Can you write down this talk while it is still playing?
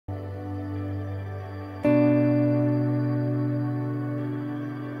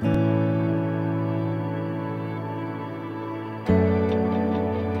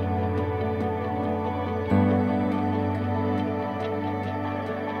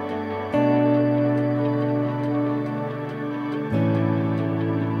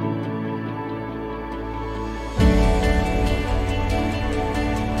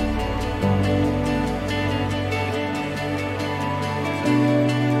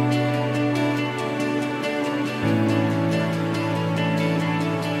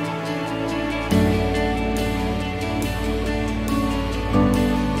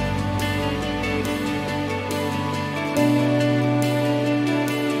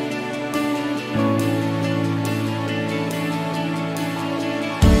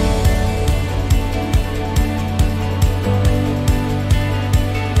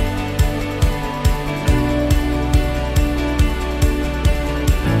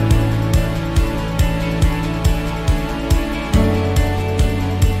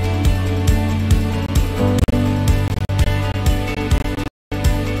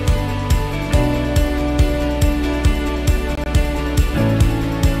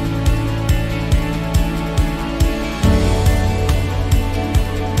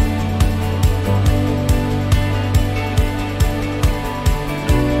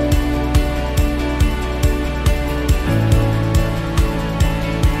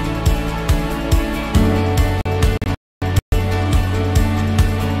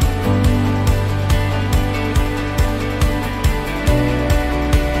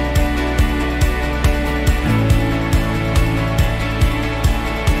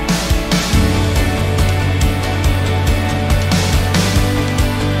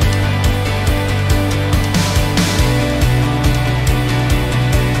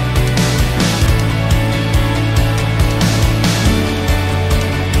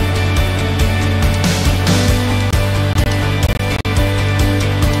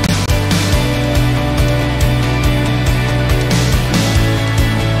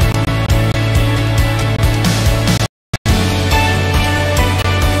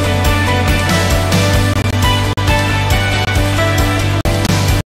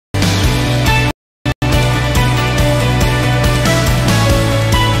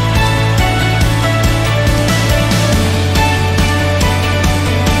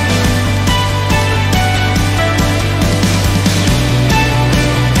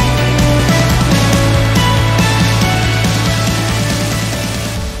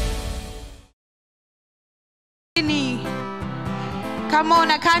Come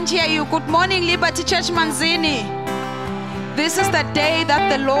on, I can't hear you. Good morning, Liberty Church Manzini. This is the day that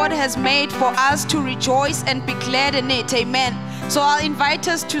the Lord has made for us to rejoice and be glad in it. Amen. So I'll invite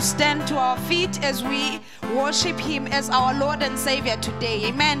us to stand to our feet as we worship Him as our Lord and Savior today.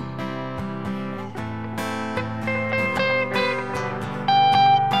 Amen.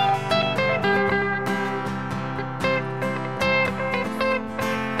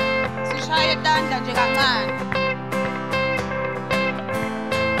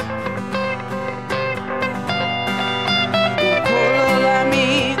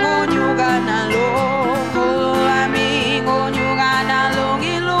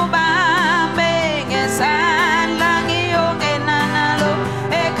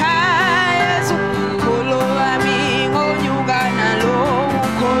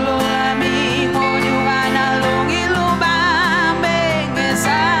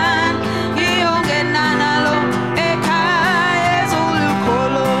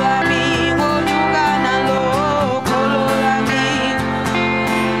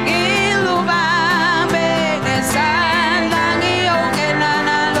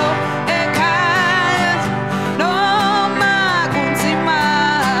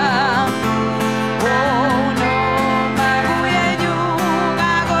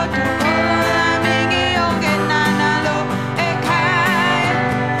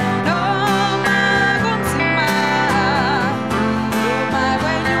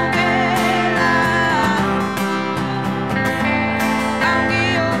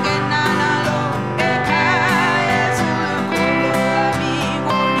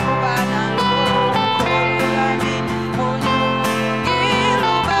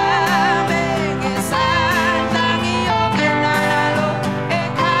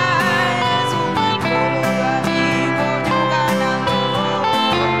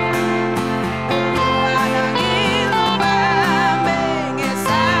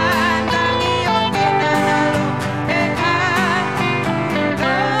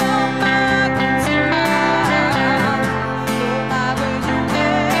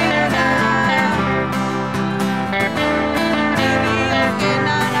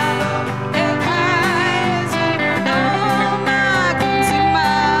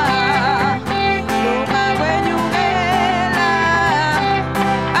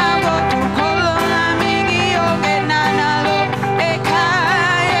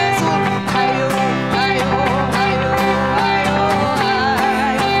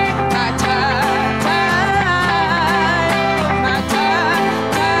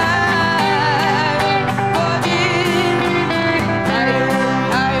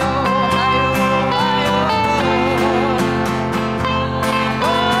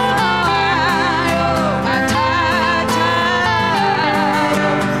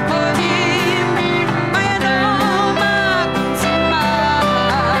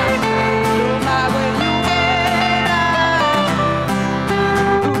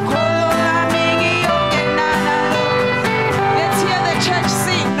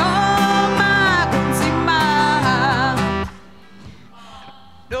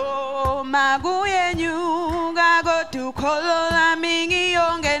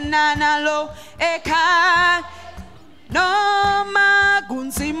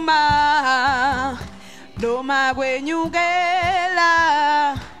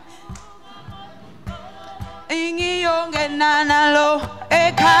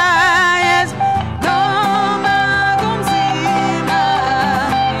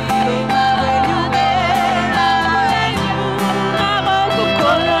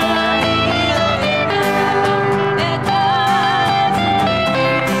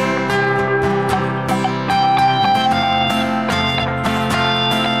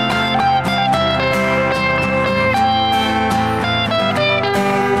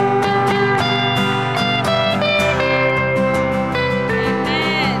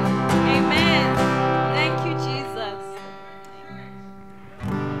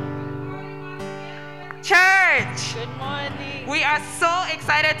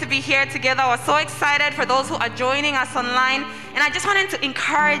 Together. We're so excited for those who are joining us online, and I just wanted to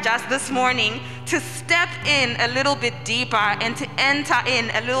encourage us this morning to step in a little bit deeper and to enter in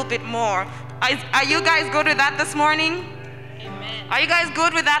a little bit more. Are you guys good with that this morning? Amen. Are you guys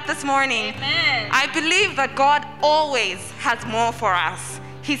good with that this morning? Amen. I believe that God always has more for us.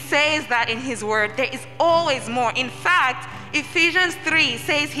 He says that in His Word. There is always more. In fact, Ephesians 3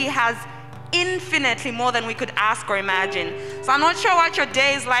 says He has infinitely more than we could ask or imagine. So I'm not sure what your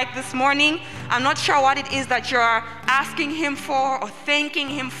day is like this morning. I'm not sure what it is that you're asking him for or thanking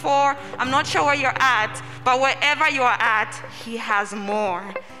him for. I'm not sure where you're at, but wherever you are at, he has more.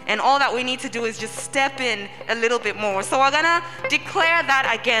 And all that we need to do is just step in a little bit more. So we're gonna declare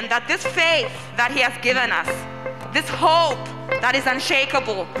that again, that this faith that he has given us, this hope that is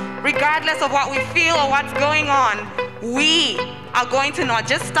unshakable, regardless of what we feel or what's going on, we are going to not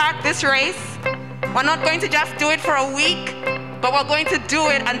just start this race. We're not going to just do it for a week, but we're going to do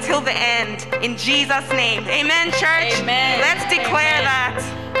it until the end. In Jesus' name. Amen, church? Amen. Let's declare that.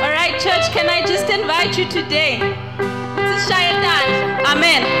 All right, church, can I just invite you today to shine that?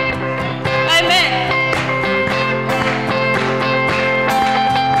 Amen. Amen.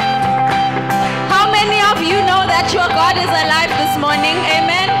 How many of you know that your God is alive this morning?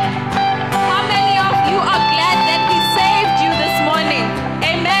 Amen. How many of you are glad that he saved you this morning?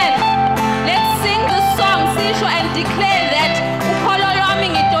 Amen. Let's sing the song, Sisho, and declare that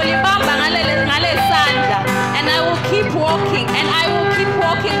and I will keep walking, and I will keep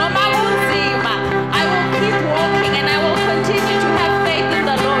walking. No matter I will keep walking, and I will continue to have faith in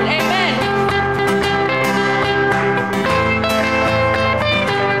the Lord. Amen.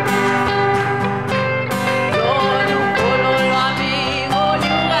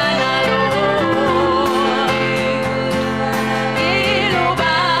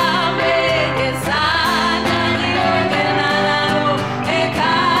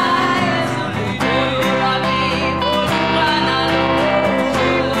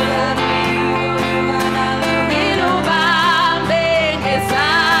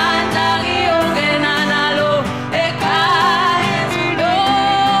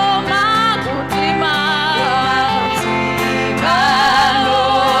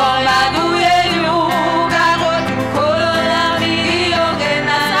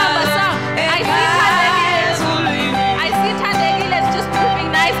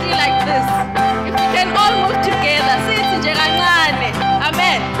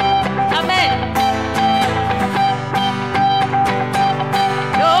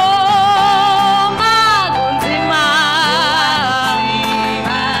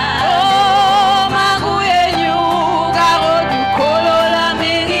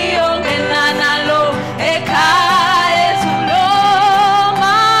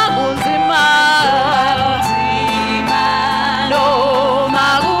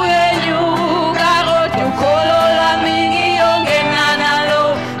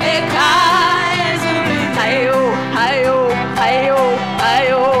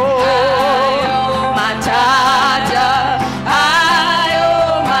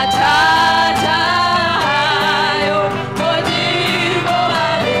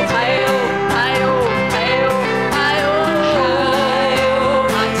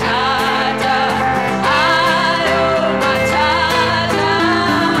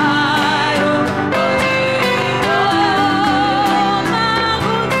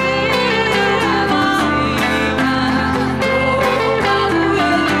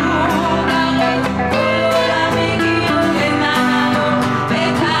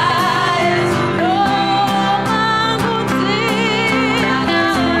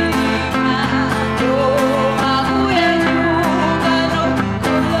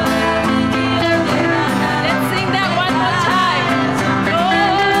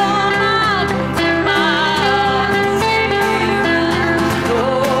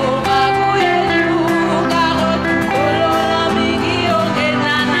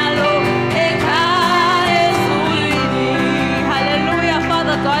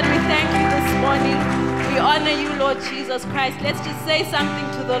 Jesus Christ. Let's just say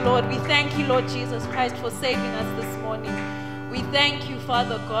something to the Lord. We thank you, Lord Jesus Christ, for saving us this morning. We thank you,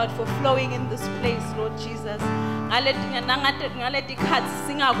 Father God, for flowing in this place, Lord Jesus.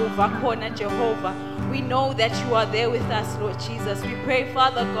 Jehovah, we know that you are there with us, Lord Jesus. We pray,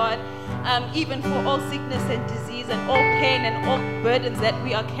 Father God, even for all sickness and disease and all pain and all burdens that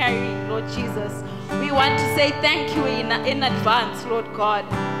we are carrying, Lord Jesus. We want to say thank you in advance, Lord God,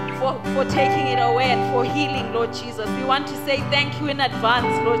 for taking it away and for healing, Lord Jesus. We want to say thank you in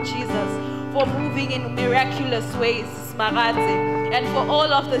advance, Lord Jesus, for moving in miraculous ways, Smaragdzi, and for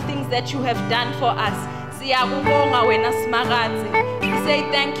all of the things that you have done for us. We say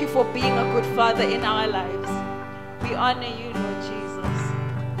thank you for being a good Father in our lives. We honor you, Lord Jesus.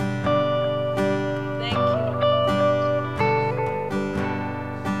 Thank you,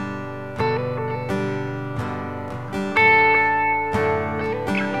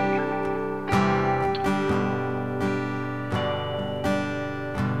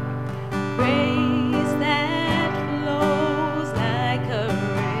 praise that flows like a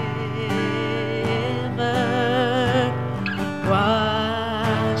river,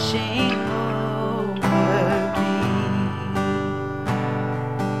 washing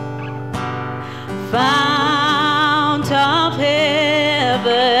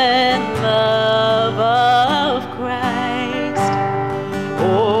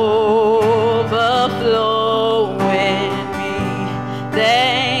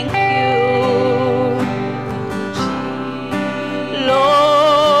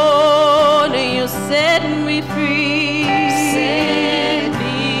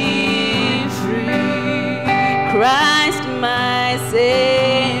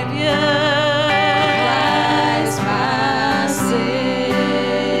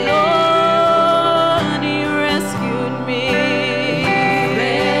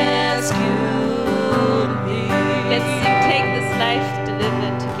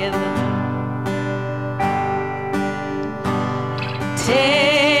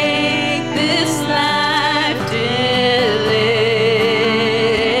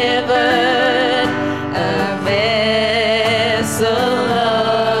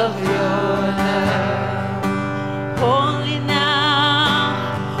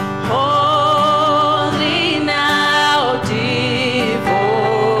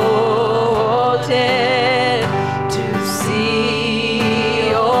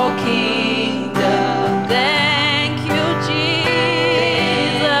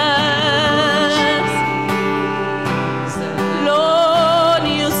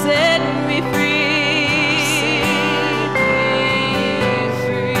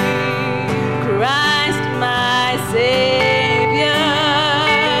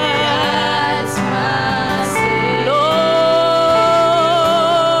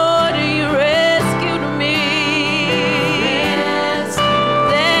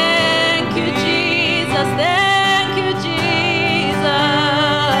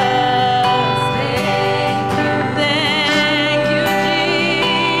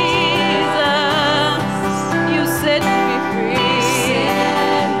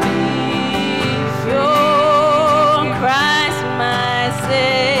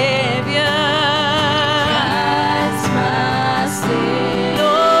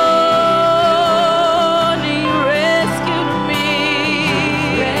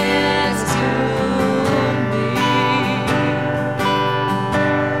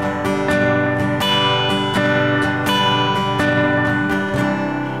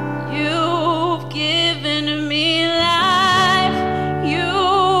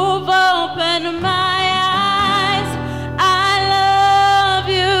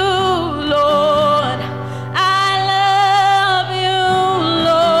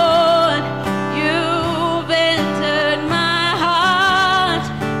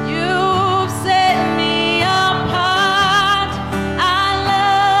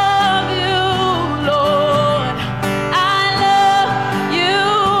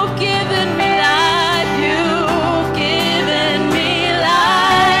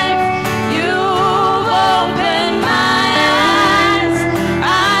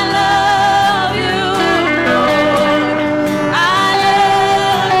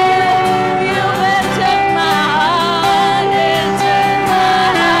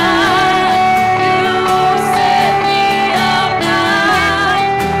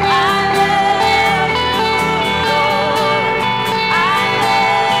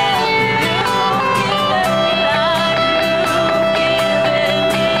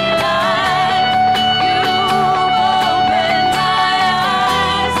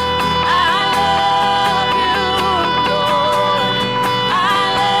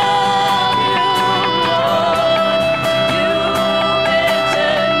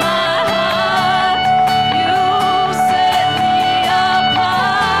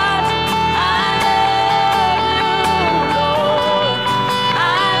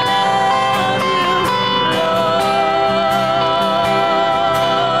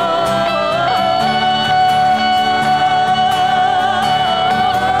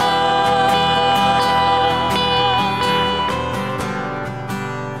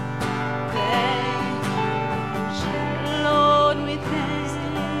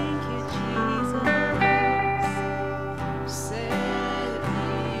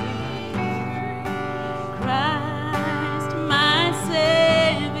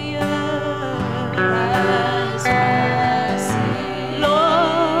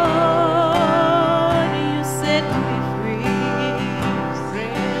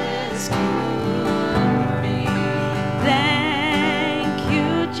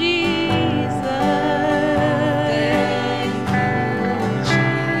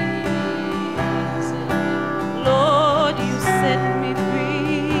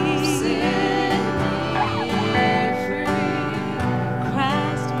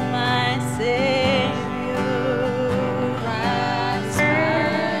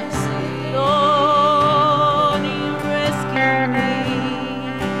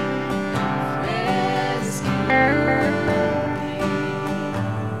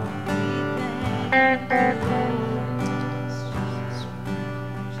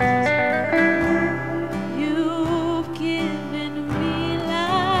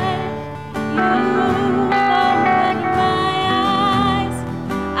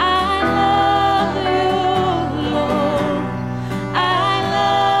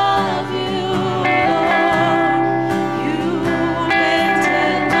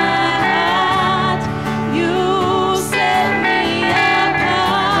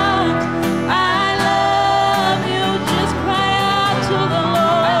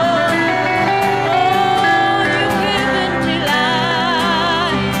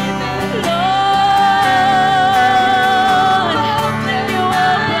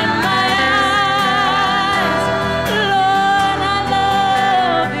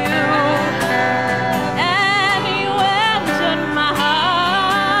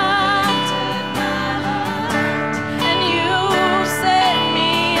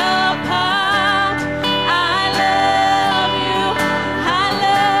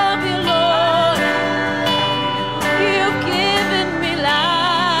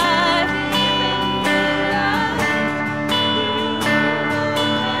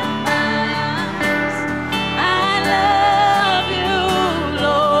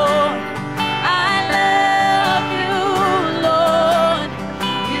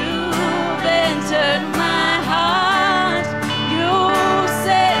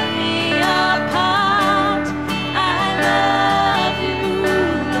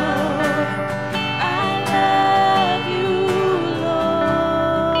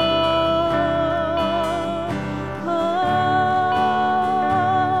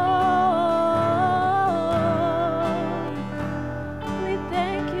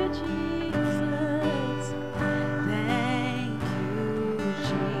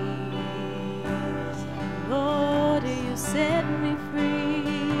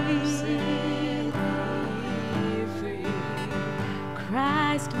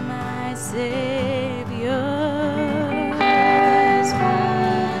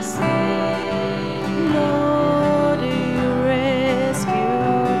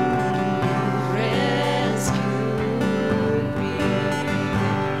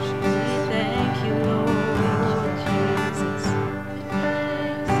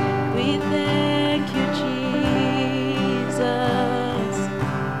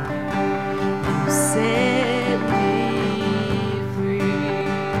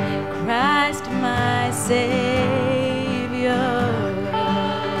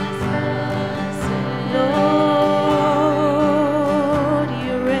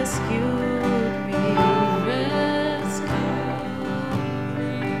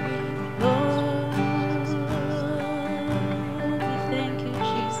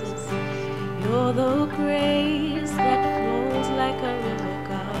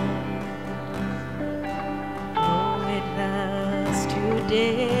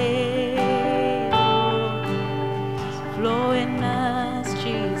day, Lord. Flow in us,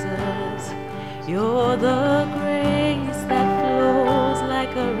 Jesus. You're the grace that flows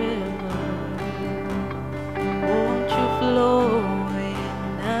like a river. Won't you flow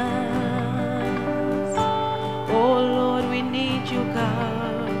in us? Oh Lord, we need you,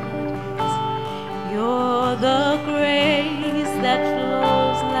 God. You're the grace that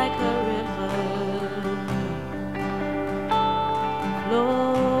flows like a river.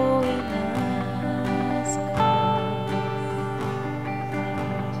 Flow in us,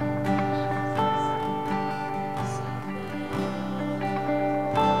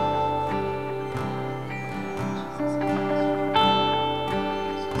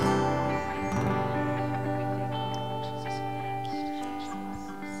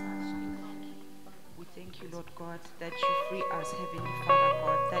 We thank you, Lord God, that you free us, Heavenly Father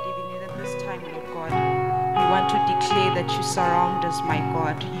God, that even in this time, Lord God, we want to declare that you surround us, my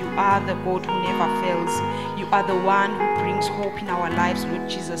God. You are the God who never fails. You are the one who brings hope in our lives, Lord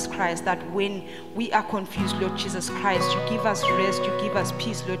Jesus Christ, that when we are confused, Lord Jesus Christ, you give us rest, you give us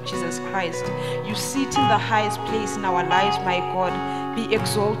peace, Lord Jesus Christ. You sit in the highest place in our lives, my God. Be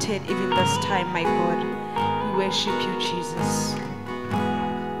exalted even this time, my God. We worship you, Jesus.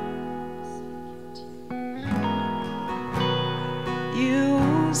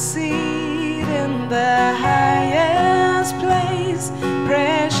 You sit in the highest place,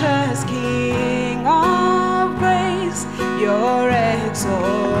 precious King of grace, you're exalted.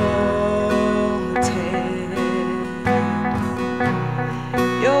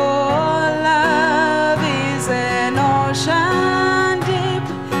 Your love is an ocean deep,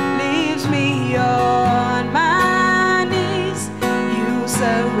 leaves me on my knees. You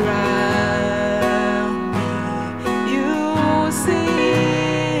surround me. You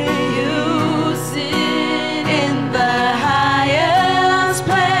sit in the highest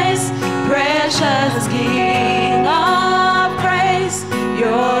place, precious King of grace,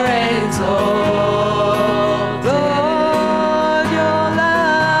 you're exalted. Lord, your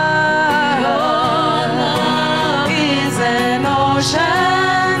love is an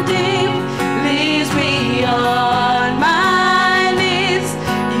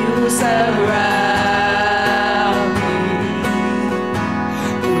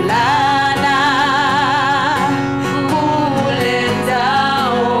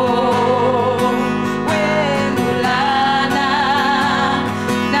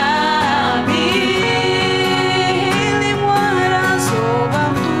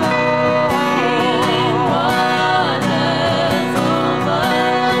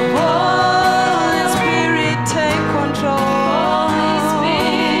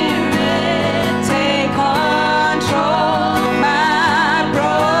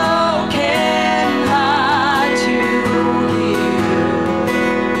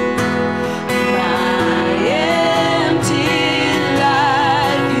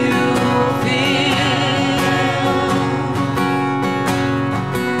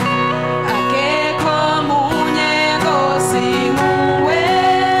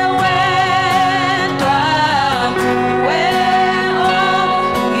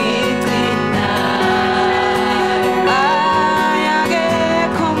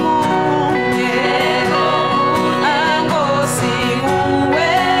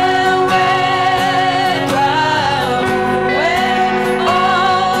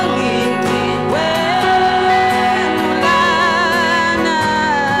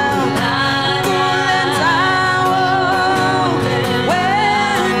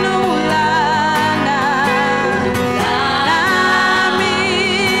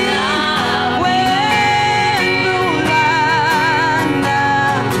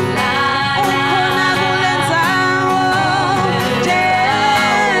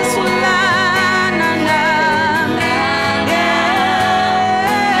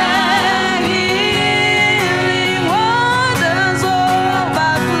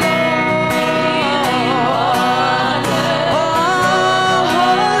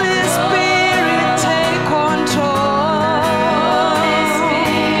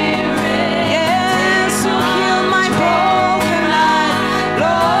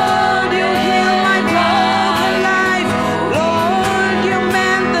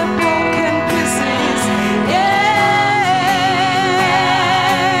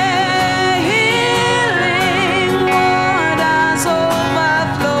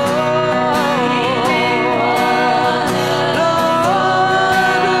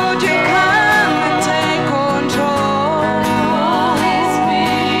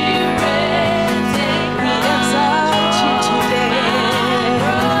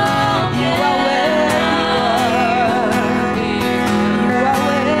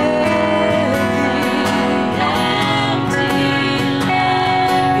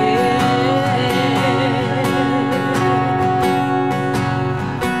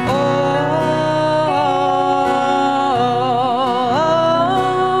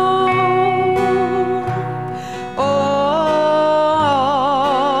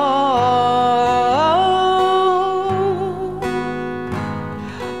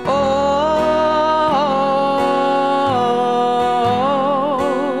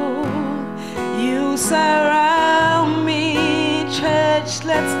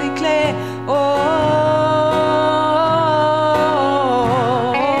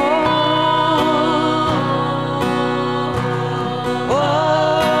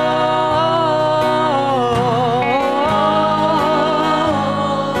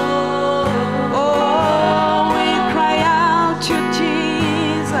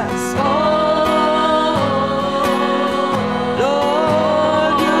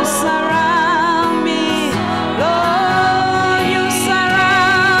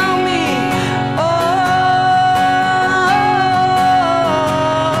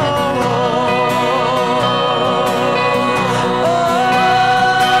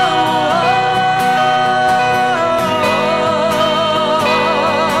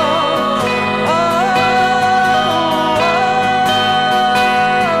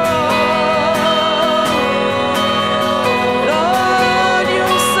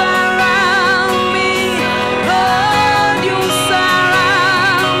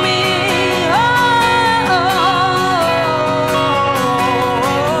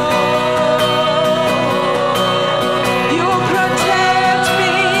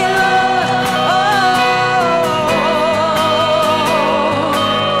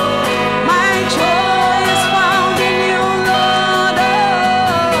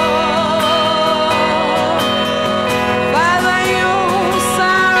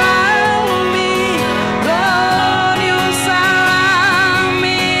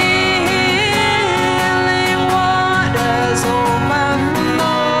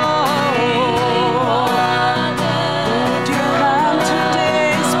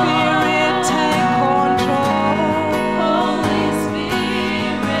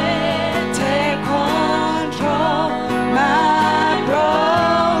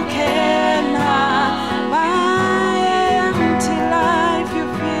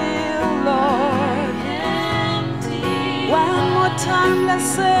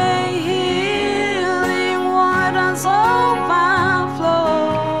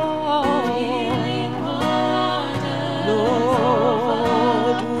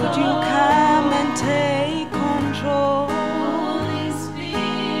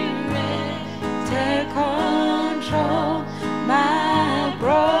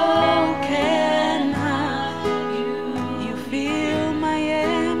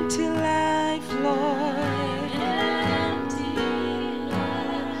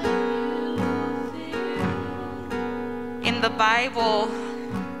Bible,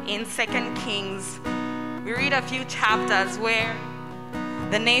 in 2 Kings, we read a few chapters where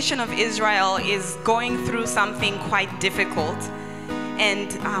the nation of Israel is going through something quite difficult. And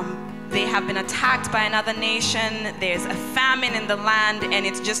they have been attacked by another nation. There's a famine in the land, and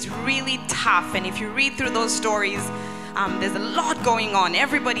it's just really tough. And if you read through those stories, there's a lot going on.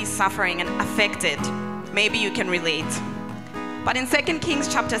 Everybody's suffering and affected. Maybe you can relate. But in 2 Kings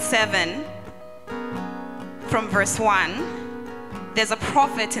chapter 7, from verse 1, there's a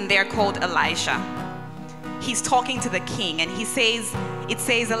prophet in there called Elisha. He's talking to the king, and it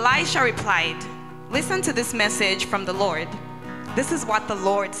says, Elisha replied, "Listen to this message from the Lord. This is what the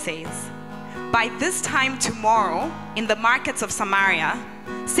Lord says. By this time tomorrow, in the markets of Samaria,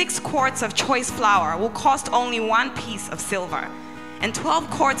 6 quarts of choice flour will cost only 1 piece of silver, and 12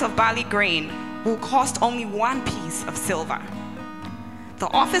 quarts of barley grain will cost only 1 piece of silver."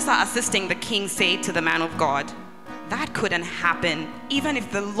 The officer assisting the king said to the man of God, "That couldn't happen, even if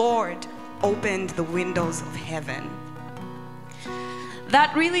the Lord opened the windows of heaven."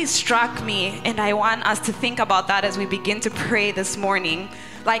 That really struck me, and I want us to think about that as we begin to pray this morning.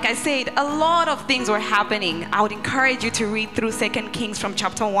 Like I said, a lot of things were happening. I would encourage you to read through 2 Kings from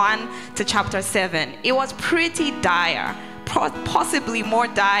chapter 1 to chapter 7. It was pretty dire, possibly more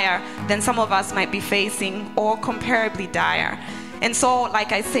dire than some of us might be facing, or comparably dire. And so,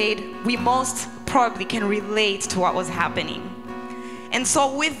 like I said, we most probably can relate to what was happening. And so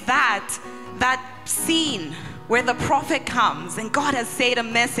with that scene where the prophet comes and God has said a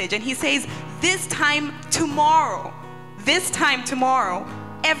message, and he says, this time tomorrow,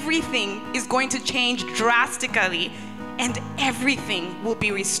 everything is going to change drastically and everything will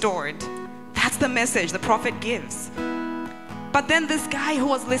be restored. That's the message the prophet gives. But then this guy who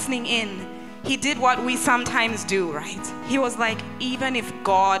was listening in, he did what we sometimes do, right? He was like, even if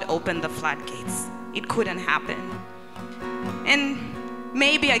God opened the floodgates, it couldn't happen. And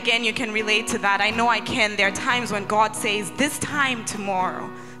maybe again you can relate to that. I know I can. There are times when God says, this time tomorrow.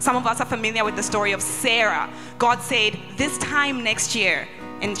 Some of us are familiar with the story of Sarah. God said, this time next year.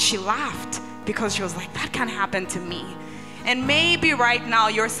 And she laughed because she was like, that can't happen to me. And maybe right now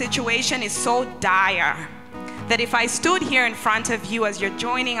your situation is so dire that if I stood here in front of you as you're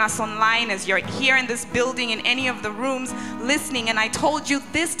joining us online, as you're here in this building, in any of the rooms listening, and I told you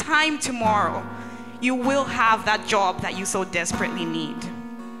this time tomorrow, you will have that job that you so desperately need.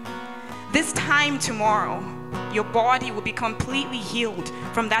 This time tomorrow, your body will be completely healed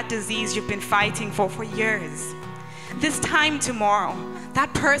from that disease you've been fighting for years. This time tomorrow,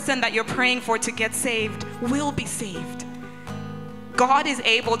 that person that you're praying for to get saved will be saved. God is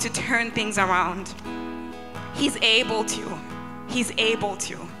able to turn things around. He's able to. He's able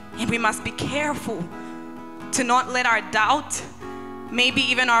to. And we must be careful to not let our doubt, maybe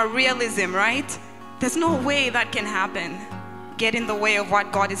even our realism, right? There's no way that can happen, get in the way of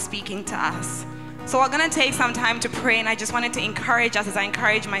what God is speaking to us. So we're going to take some time to pray, and I just wanted to encourage us as I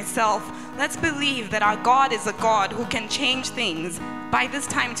encourage myself. Let's believe that our God is a God who can change things by this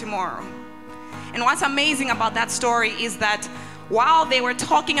time tomorrow. And what's amazing about that story is that while they were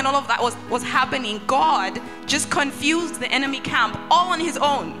talking and all of that was happening, God just confused the enemy camp all on his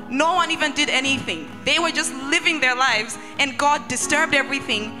own. No one even did anything. They were just living their lives, and God disturbed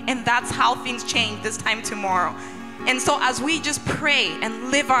everything, and that's how things change this time tomorrow. And so as we just pray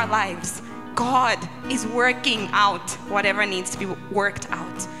and live our lives, God is working out whatever needs to be worked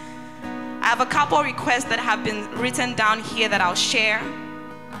out. I have a couple of requests that have been written down here that I'll share.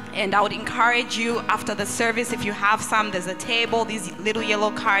 And I would encourage you after the service, if you have some, there's a table, these little yellow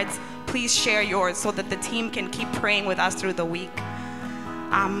cards, please share yours so that the team can keep praying with us through the week.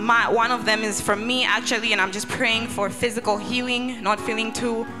 One of them is from me actually, and I'm just praying for physical healing, not feeling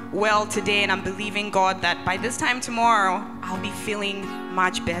too well today, and I'm believing God that by this time tomorrow, I'll be feeling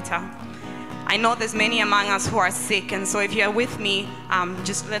much better. I know there's many among us who are sick, and so if you're with me,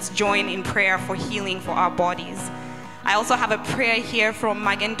 just let's join in prayer for healing for our bodies. I also have a prayer here from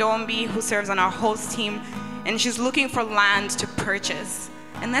Magendombi, who serves on our host team, and she's looking for land to purchase.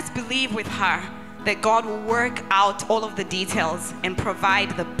 And let's believe with her that God will work out all of the details and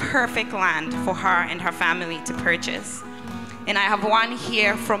provide the perfect land for her and her family to purchase. And I have one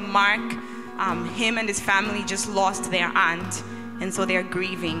here from Mark. Him and his family just lost their aunt, and so they're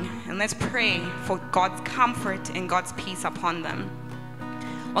grieving. And let's pray for God's comfort and God's peace upon them.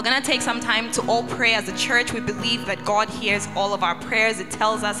 We're going to take some time to all pray as a church. We believe that God hears all of our prayers. It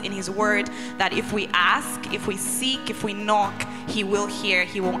tells us in his word that if we ask, if we seek, if we knock, he will hear,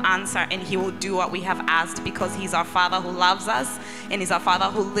 he will answer, and he will do what we have asked, because he's our Father who loves us and he's our Father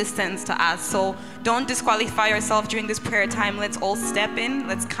who listens to us. So Don't disqualify yourself during this prayer time. Let's all step in.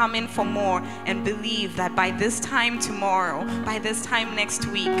 Let's come in for more and believe that by this time tomorrow, by this time next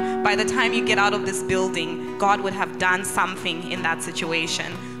week, by the time you get out of this building, God would have done something in that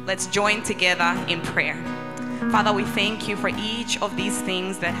situation. Let's join together in prayer. Father, we thank you for each of these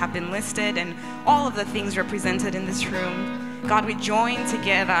things that have been listed and all of the things represented in this room. God, we join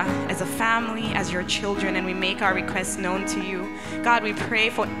together as a family, as your children, and we make our requests known to you. God, we pray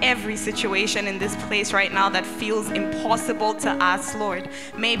for every situation in this place right now that feels impossible to us, Lord.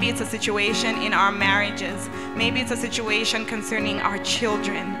 Maybe it's a situation in our marriages. Maybe it's a situation concerning our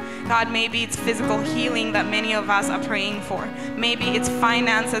children. God, maybe it's physical healing that many of us are praying for. Maybe it's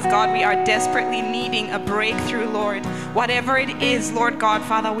finances, God, we are desperately needing a breakthrough, Lord. Whatever it is, Lord God,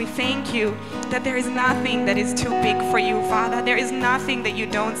 Father, we thank you that there is nothing that is too big for you, Father. There is nothing that you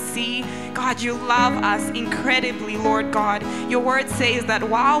don't see. God, you love us incredibly, Lord God. Your word says that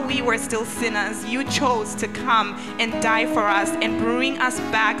while we were still sinners, you chose to come and die for us and bring us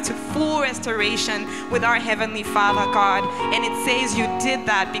back to full restoration with our Heavenly Father, God. And it says you did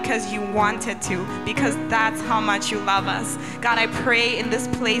that because you wanted to, because that's how much you love us. God, I pray in this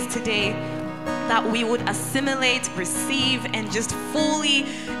place today that we would assimilate, receive, and just fully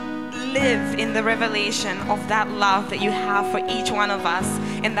live in the revelation of that love that you have for each one of us,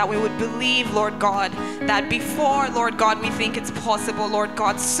 and that we would believe, Lord God, that before, Lord God, we think it's possible, Lord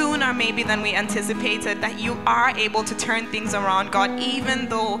God, sooner maybe than we anticipated, that you are able to turn things around, God, even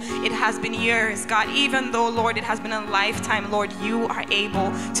though it has been years, God, even though, Lord, it has been a lifetime, Lord, you are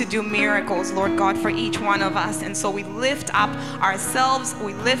able to do miracles, Lord God, for each one of us. And so we lift up ourselves,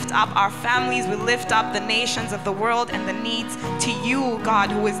 we lift up our families, we lift up the nations of the world and the needs to you,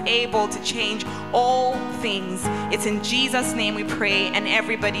 God, who is able to change all things. It's in Jesus' name we pray, and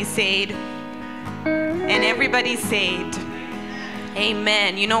everybody said,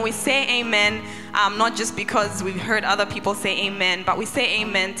 amen. You know, we say amen not just because we've heard other people say amen, but we say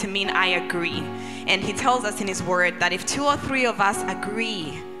amen to mean I agree. And he tells us in his word that if 2 or 3 of us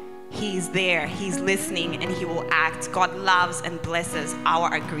agree, he's there, he's listening, and he will act. God loves and blesses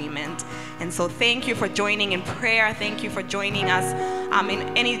our agreement. And so thank you for joining in prayer. Thank you for joining us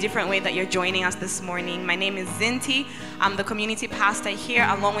in any different way that you're joining us this morning. My name is Zinti. I'm the community pastor here,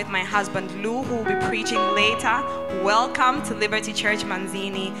 along with my husband Lou, who will be preaching later. Welcome to Liberty Church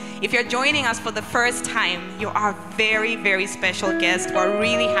Manzini. If you're joining us for the first time, you are a very, very special guest. We're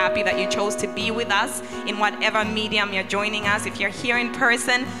really happy that you chose to be with us in whatever medium you're joining us. If you're here in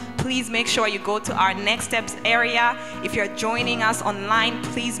person, please make sure you go to our Next Steps area. If you're joining us online,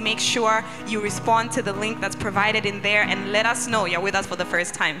 please make sure you respond to the link that's provided in there and let us know you're with us for the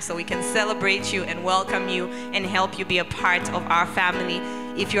first time, so we can celebrate you and welcome you and help you be a part of our family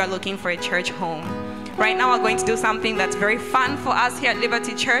if you are looking for a church home. Right now, we're going to do something that's very fun for us here at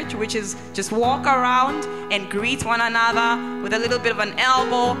Liberty Church, which is just walk around and greet one another with a little bit of an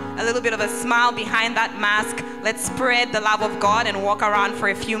elbow, a little bit of a smile behind that mask. Let's spread the love of God and walk around for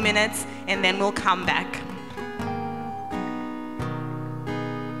a few minutes, and then we'll come back.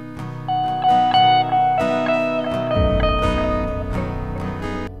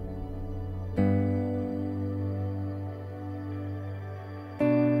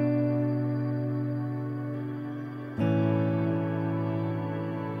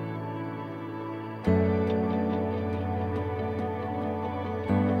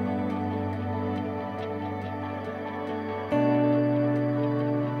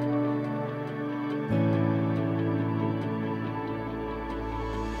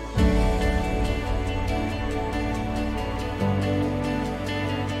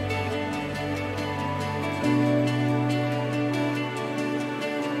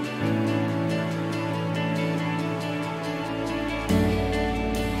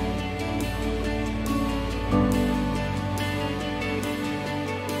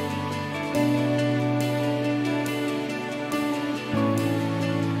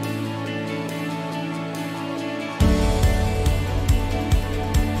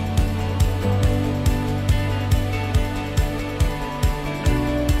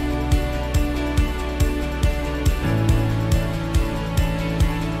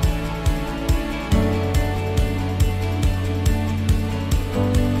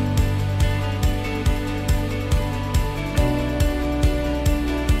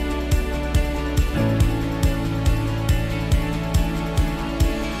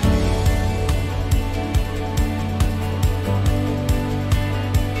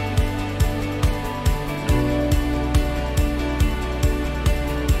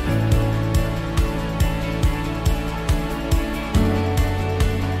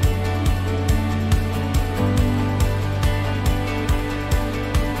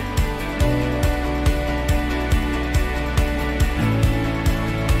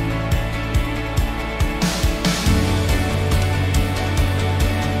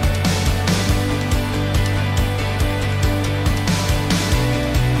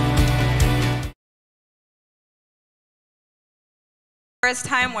 First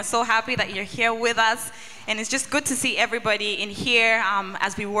time, we're so happy that you're here with us, and it's just good to see everybody in here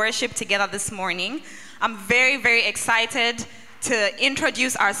as we worship together this morning. I'm very, very excited to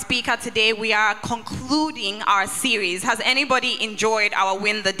introduce our speaker today. We are concluding our series. Has anybody enjoyed our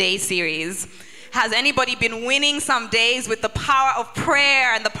Win the Day series? Has anybody been winning some days with the power of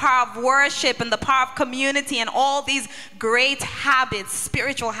prayer and the power of worship and the power of community and all these great habits,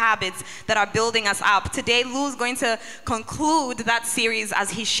 spiritual habits that are building us up? Today, Lou's going to conclude that series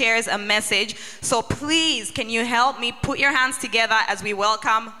as he shares a message. So please, can you help me put your hands together as we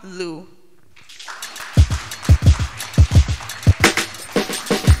welcome Lou?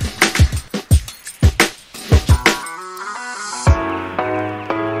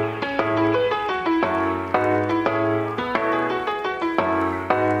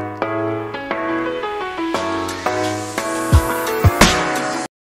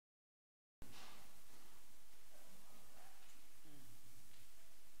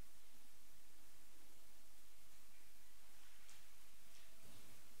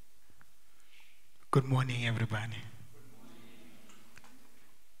 Good morning, everybody.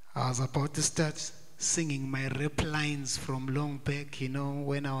 I was about to start singing my rap lines from long back,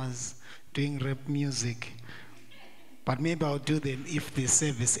 when I was doing rap music. But maybe I'll do them if the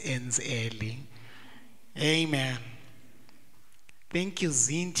service ends early. Amen. Thank you,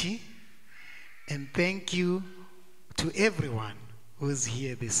 Zinti. And thank you to everyone who's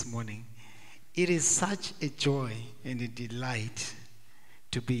here this morning. It is such a joy and a delight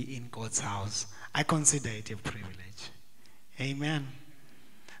to be in God's house. I consider it a privilege. Amen.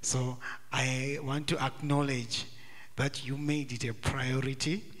 So I want to acknowledge that you made it a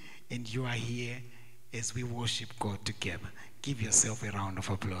priority and you are here as we worship God together. Give yourself a round of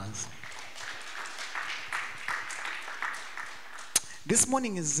applause. This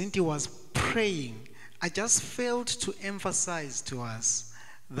morning as Zinti was praying, I just felt to emphasize to us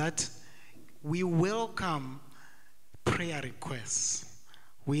that we welcome prayer requests.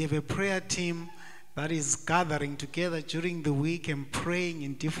 We have a prayer team that is gathering together during the week and praying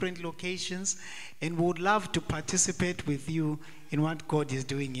in different locations, and we would love to participate with you in what God is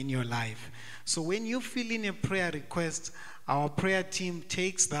doing in your life. So when you fill in a prayer request, our prayer team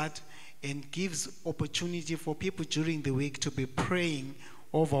takes that and gives opportunity for people during the week to be praying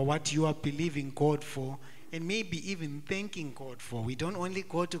over what you are believing God for, and maybe even thanking God for. We don't only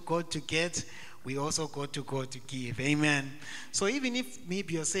go to God to get, we also go to God to give. Amen. So even if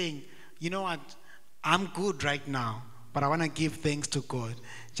maybe you're saying, you know what, I'm good right now, but I want to give thanks to God,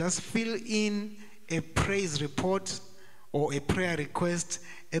 just fill in a praise report or a prayer request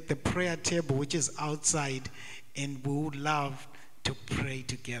at the prayer table, which is outside, and we would love to pray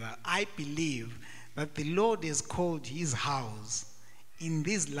together. I believe that the Lord has called his house in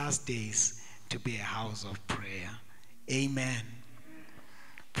these last days to be a house of prayer. Amen.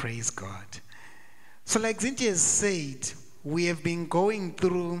 Praise God. So like Zinti has said, we have been going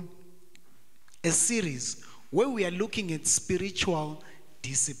through a series where we are looking at spiritual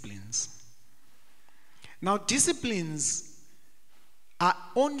disciplines. Now, disciplines are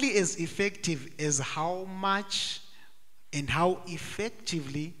only as effective as how much and how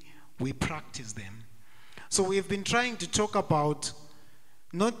effectively we practice them. So we've been trying to talk about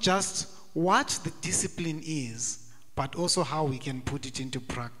not just what the discipline is, but also how we can put it into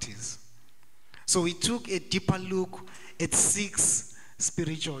practice. So we took a deeper look at 6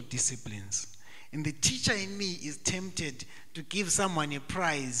 spiritual disciplines. And the teacher in me is tempted to give someone a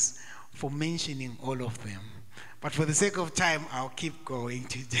prize for mentioning all of them. But for the sake of time, I'll keep going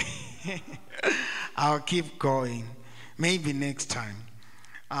today. I'll keep going. Maybe next time.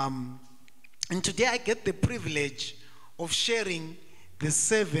 And today I get the privilege of sharing the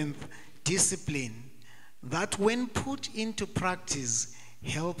 7th discipline that when put into practice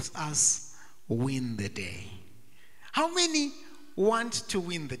helps us win the day. How many want to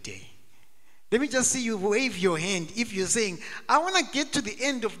win the day? Let me just see you wave your hand if you're saying, I want to get to the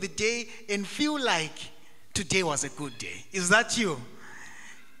end of the day and feel like today was a good day. Is that you?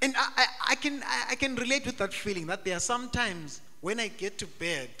 And I can relate with that feeling that there are some times when I get to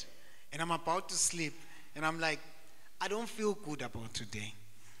bed and I'm about to sleep and I'm like, I don't feel good about today.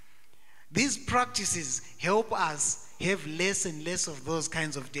 These practices help us have less and less of those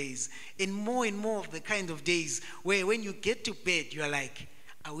kinds of days and more of the kind of days where when you get to bed, you're like,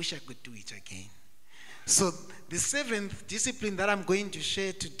 I wish I could do it again. So the 7th discipline that I'm going to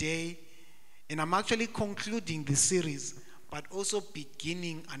share today, and I'm actually concluding the series, but also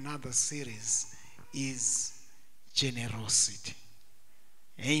beginning another series, is generosity.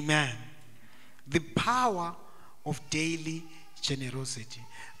 Amen. The power of daily generosity.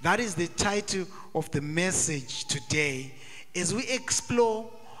 That is the title of the message today. as we explore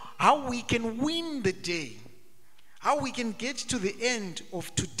how we can win the day, how we can get to the end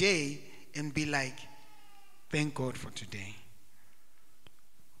of today and be like, thank God for today.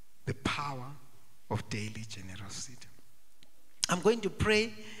 The power of daily generosity. I'm going to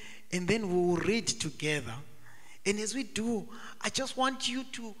pray and then we will read together. And as we do, I just want you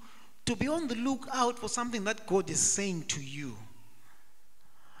to be on the lookout for something that God is saying to you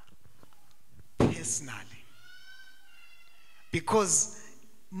personally. Because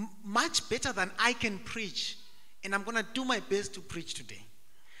much better than I can preach, and I'm going to do my best to preach today,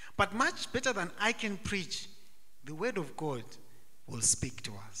 but much better than I can preach, the word of God will speak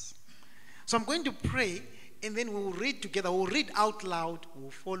to us. So I'm going to pray, and then we'll read together. We'll read out loud.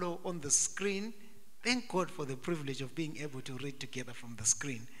 We'll follow on the screen. Thank God for the privilege of being able to read together from the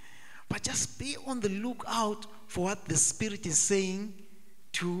screen. But just be on the lookout for what the Spirit is saying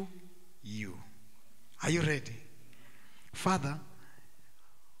to you. Are you ready? Father,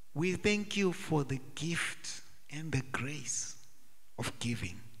 we thank you for the gift and the grace of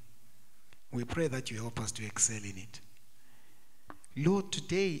giving. We pray that you help us to excel in it. Lord,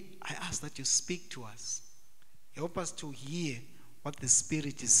 today I ask that you speak to us. Help us to hear what the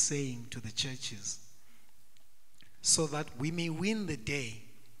Spirit is saying to the churches, so that we may win the day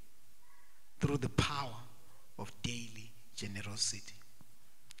through the power of daily generosity.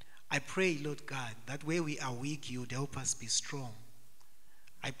 I pray, Lord God, that where we are weak, you would help us be strong.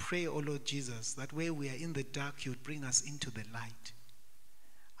 I pray, oh Lord Jesus, that where we are in the dark, you would bring us into the light.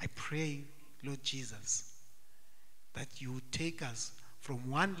 I pray, Lord Jesus, that you would take us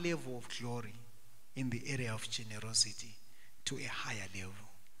from one level of glory in the area of generosity to a higher level.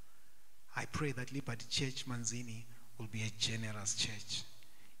 I pray that Liberty Church Manzini will be a generous church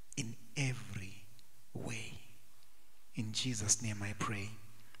in every way. In Jesus' name I pray.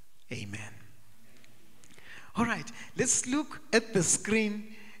 Amen. All right, let's look at the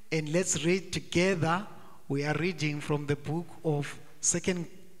screen and let's read together. We are reading from the book of 2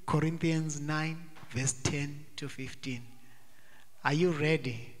 Corinthians 9, verse 10 to 15. Are you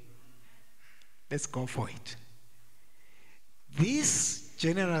ready? Let's go for it. This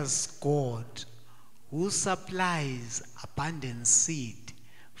generous God, who supplies abundant seed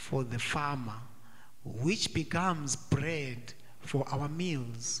for the farmer, which becomes bread for our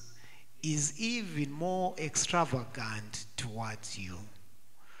meals, is even more extravagant towards you.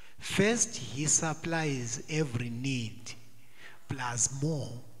 First, he supplies every need, plus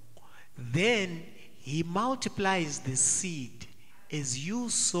more. Then he multiplies the seed as you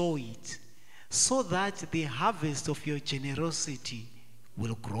sow it, so that the harvest of your generosity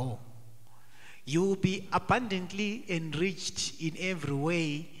will grow. You will be abundantly enriched in every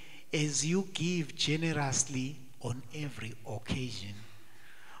way as you give generously on every occasion.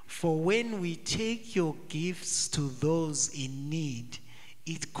 For when we take your gifts to those in need,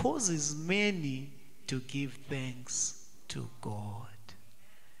 it causes many to give thanks to God.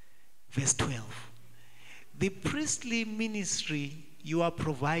 Verse 12. The priestly ministry you are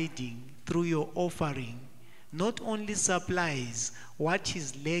providing through your offering not only supplies what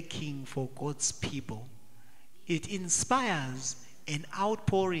is lacking for God's people, it inspires an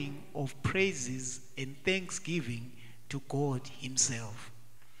outpouring of praises and thanksgiving to God himself.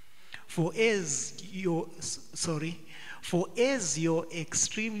 For as your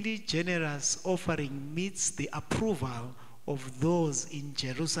extremely generous offering meets the approval of those in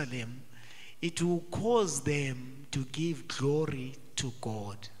Jerusalem, it will cause them to give glory to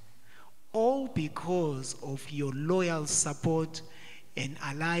God. All because of your loyal support and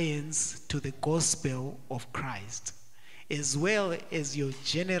alliance to the gospel of Christ, as well as your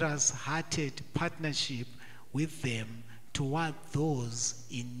generous-hearted partnership with them toward those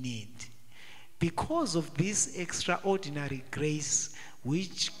in need. Because of this extraordinary grace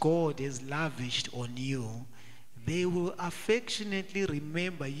which God has lavished on you, they will affectionately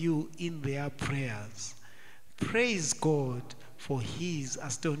remember you in their prayers. Praise God for his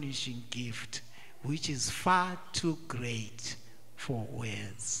astonishing gift, which is far too great for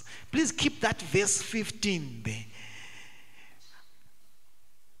words. Please keep that verse 15 there.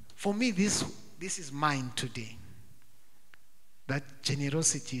 For me, this is mine today. That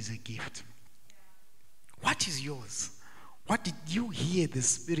generosity is a gift. What is yours? What did you hear the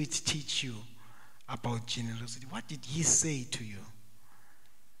Spirit teach you about generosity? What did he say to you?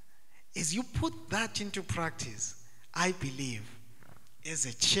 As you put that into practice, I believe as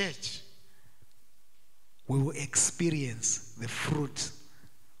a church, we will experience the fruit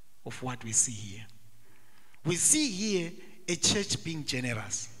of what we see here. We see here a church being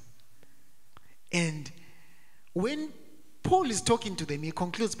generous. And when Paul is talking to them, he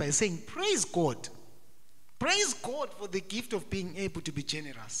concludes by saying, praise God Praise God for the gift of being able to be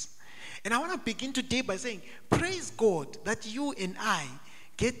generous. And I want to begin today by saying, praise God that you and I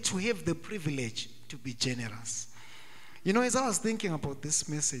get to have the privilege to be generous. You know, as I was thinking about this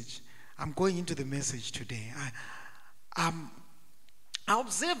message, I'm going into the message today. I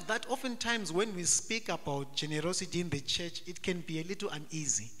observe that oftentimes when we speak about generosity in the church, it can be a little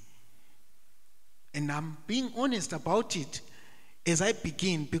uneasy. And I'm being honest about it as I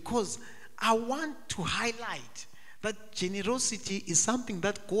begin, because I want to highlight that generosity is something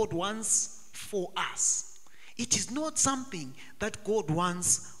that God wants for us. It is not something that God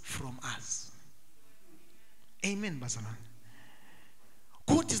wants from us. Amen, Basaman.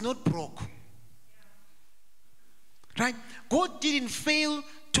 God is not broke. Right? God didn't fail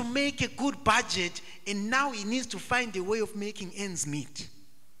to make a good budget and now he needs to find a way of making ends meet.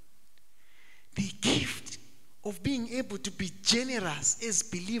 The gift of being able to be generous as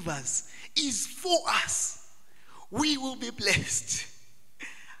believers is for us. We will be blessed.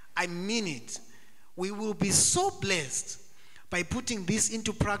 I mean it. We will be so blessed by putting this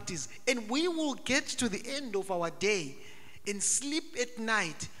into practice, and we will get to the end of our day and sleep at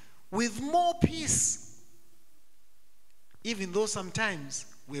night with more peace, even though sometimes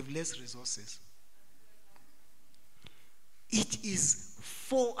we have less resources. It is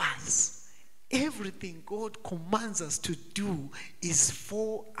for us. Everything God commands us to do is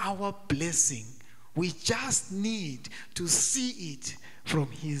for our blessing. We just need to see it from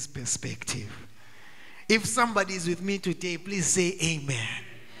His perspective. If somebody is with me today, please say amen.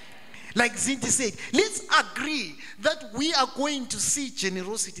 Like Zinti said, let's agree that we are going to see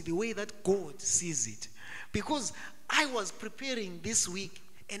generosity the way that God sees it. Because I was preparing this week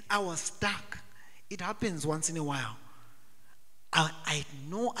and I was stuck. It happens once in a while. I had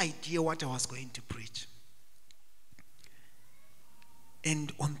no idea what I was going to preach. And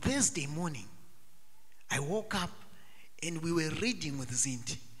on Thursday morning, I woke up and we were reading with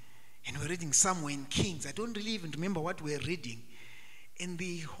Zinti. And we were reading somewhere in Kings. I don't really even remember what we were reading. And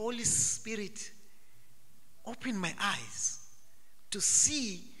the Holy Spirit opened my eyes to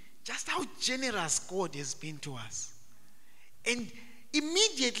see just how generous God has been to us. And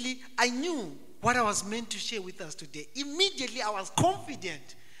immediately I knew what I was meant to share with us today. Immediately I was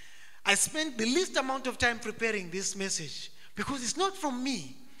confident. I spent the least amount of time preparing this message because it's not from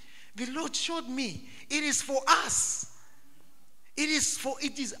me. The Lord showed me it is for us. It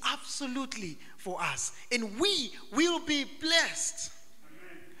is absolutely for us. And we will be blessed.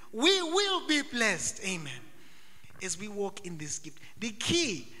 Amen. We will be blessed. Amen. As we walk in this gift. The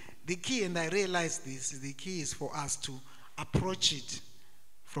key, and I realize this, the key is for us to approach it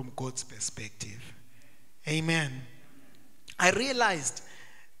from God's perspective. Amen. I realized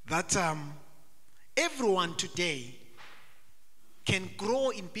that everyone today can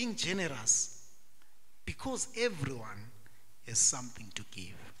grow in being generous because everyone has something to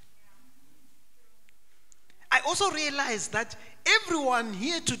give. I also realized that everyone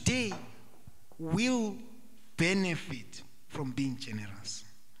here today will benefit from being generous.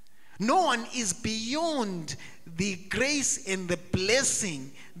 No one is beyond the grace and the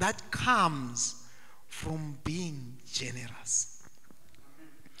blessing that comes from being generous.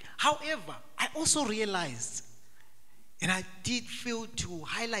 However, I also realized, and I did feel to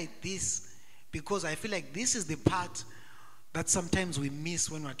highlight this because I feel like this is the part that sometimes we miss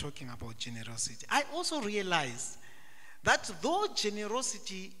when we're talking about generosity. I also realized that though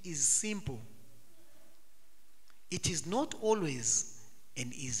generosity is simple, it is not always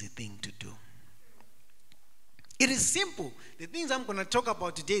an easy thing to do. It is simple. The things I'm going to talk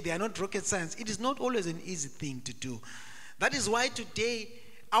about today, they are not rocket science. It is not always an easy thing to do. That is why today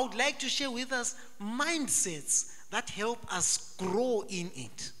I would like to share with us mindsets that help us grow in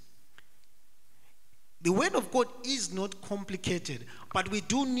it. The Word of God is not complicated, but we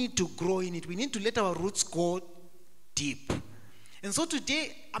do need to grow in it. We need to let our roots go deep. And so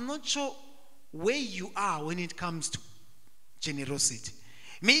today, I'm not sure where you are when it comes to generosity.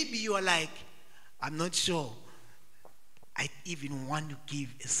 Maybe you are like, I'm not sure I even want to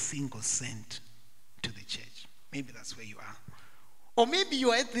give a single cent to the church. Maybe that's where you are. Or maybe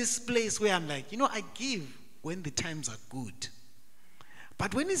you are at this place where I'm like, I give when the times are good.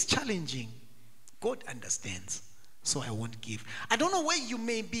 But when it's challenging, God understands, so I won't give. I don't know where you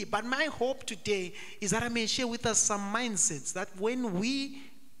may be, but my hope today is that I may share with us some mindsets that when we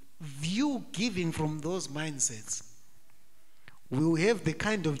view giving from those mindsets, we will have the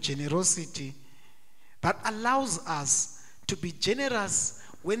kind of generosity that allows us to be generous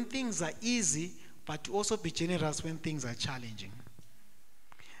when things are easy, but to also be generous when things are challenging.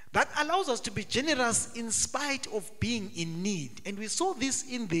 That allows us to be generous in spite of being in need. And we saw this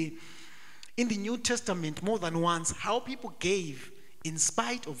in the in the New Testament more than once how people gave in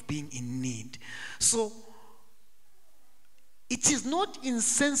spite of being in need. So it is not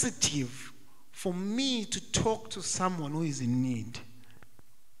insensitive for me to talk to someone who is in need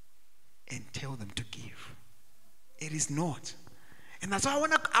and tell them to give. It is not. And that's why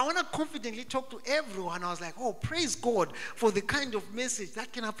I wanna confidently talk to everyone. I was like, oh, praise God for the kind of message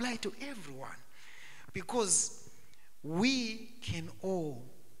that can apply to everyone. Because we can all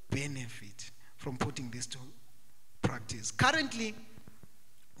benefit from putting this to practice. Currently,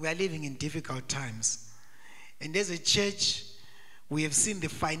 we are living in difficult times. And as a church, we have seen the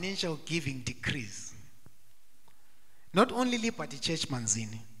financial giving decrease. Not only Liberty Church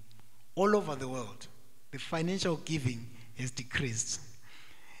Manzini, all over the world, the financial giving has decreased.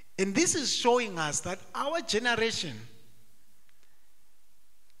 And this is showing us that our generation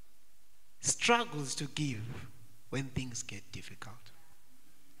struggles to give when things get difficult.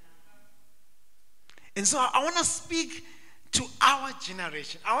 And so I want to speak to our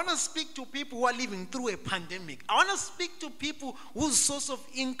generation. I want to speak to people who are living through a pandemic. I want to speak to people whose source of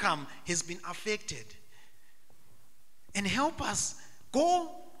income has been affected. And help us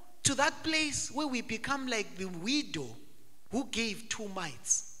go to that place where we become like the widow who gave 2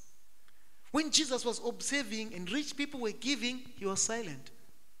 mites. When Jesus was observing and rich people were giving, he was silent.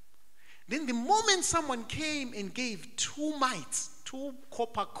 Then the moment someone came and gave 2 mites, 2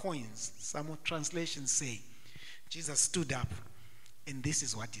 copper coins, some translations say, Jesus stood up and this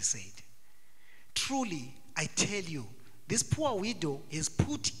is what he said. Truly, I tell you, this poor widow has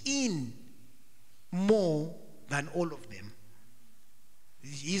put in more than all of them.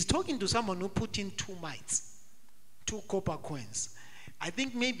 He's talking to someone who put in 2 mites, 2 copper coins. I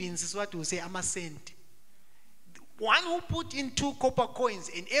think maybe in Siswati we'll say, I'm a cent. One who put in 2 copper coins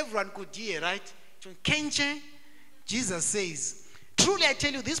and everyone could hear, right? Kenche, Jesus says, truly I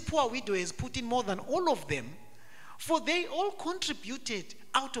tell you, this poor widow has put in more than all of them, for they all contributed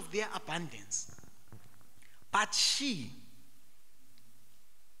out of their abundance. But she,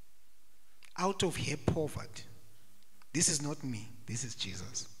 out of her poverty, this is not me, this is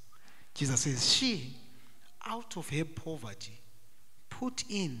Jesus. Jesus says, she, out of her poverty, put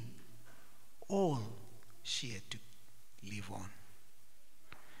in all she had to live on.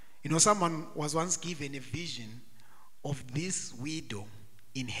 You know, someone was once given a vision of this widow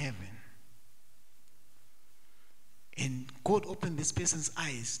in heaven. And God opened this person's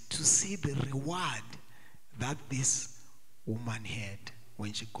eyes to see the reward that this woman had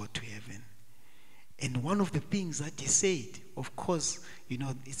when she got to heaven. And one of the things that he said, of course, you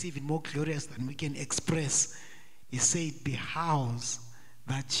know, it's even more glorious than we can express. He said the house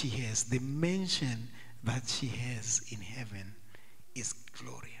that she has, the mansion that she has in heaven is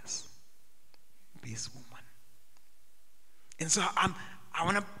glorious. This woman. And so I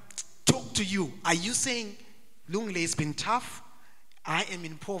want to talk to you. Are you saying, Lungle, it's been tough? I am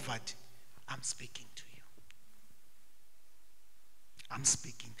in poverty. I'm speaking to you. I'm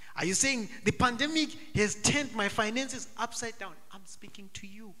speaking. Are you saying the pandemic has turned my finances upside down? I'm speaking to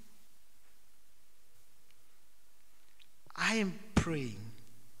you. I am praying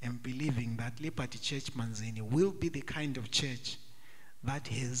and believing that Liberty Church Manzini will be the kind of church that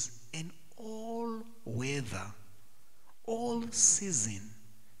has an all-weather, all-season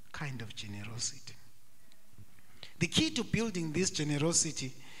kind of generosity. The key to building this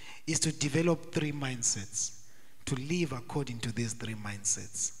generosity is to develop 3 mindsets, to live according to these 3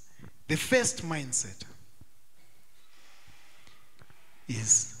 mindsets. The first mindset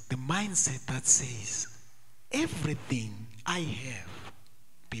is the mindset that says, everything I have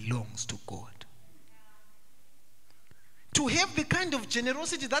belongs to God. To have the kind of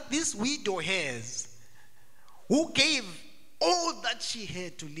generosity that this widow has, who gave all that she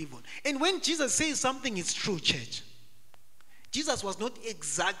had to live on. And when Jesus says something, it's true, church. Jesus was not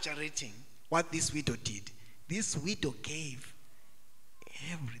exaggerating what this widow did. This widow gave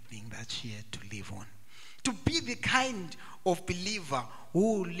everything that she had to live on. To be the kind of believer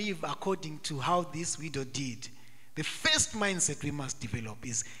who live according to how this widow did, the first mindset we must develop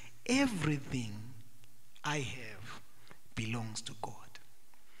is everything I have belongs to God.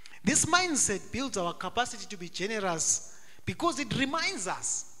 This mindset builds our capacity to be generous because it reminds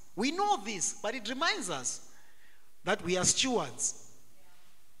us, we know this, but it reminds us that we are stewards,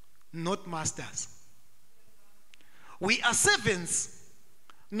 not masters. We are servants,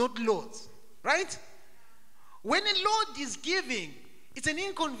 not lords, right? When a lord is giving, it's an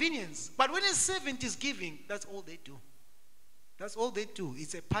inconvenience. But when a servant is giving, that's all they do. That's all they do.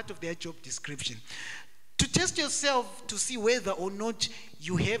 It's a part of their job description. To test yourself to see whether or not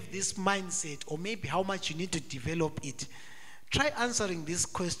you have this mindset, or maybe how much you need to develop it, Try answering this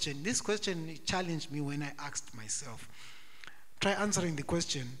question. This question challenged me when I asked myself. Try answering the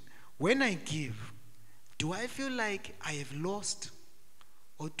question, when I give, do I feel like I have lost,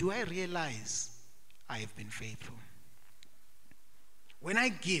 or do I realize I have been faithful? When I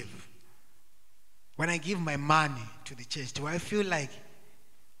give my money to the church, do I feel like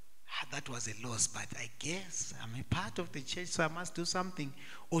that was a loss, but I guess I'm a part of the church, so I must do something?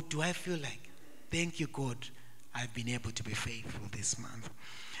 Or do I feel like, thank you, God, I've been able to be faithful this month?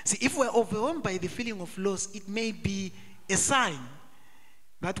 See, if we're overwhelmed by the feeling of loss, it may be a sign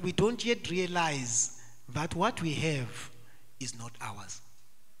that we don't yet realize that what we have is not ours.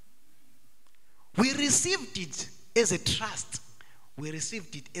 We received it as a trust. We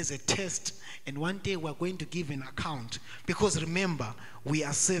received it as a test, and one day we're going to give an account, because remember, we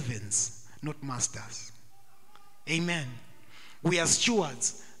are servants, not masters. Amen. We are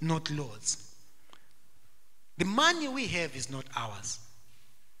stewards, not lords. The money we have is not ours.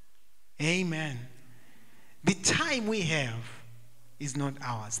 Amen. The time we have is not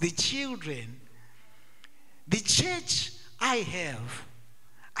ours. The children, the church I have,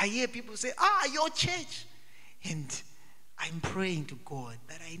 I hear people say, your church. And I'm praying to God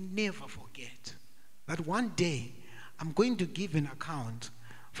that I never forget that one day I'm going to give an account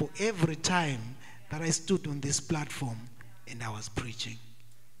for every time that I stood on this platform and I was preaching.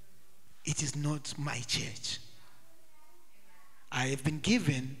 It is not my church. I have been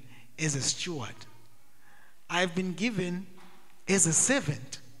given as a steward. I have been given as a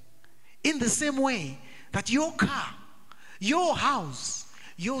servant. In the same way that your car, your house,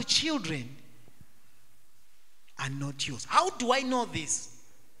 your children are not yours. How do I know this?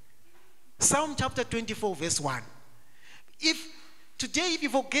 Psalm chapter 24 verse 1. If you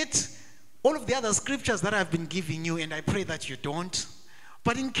forget all of the other scriptures that I've been giving you, and I pray that you don't,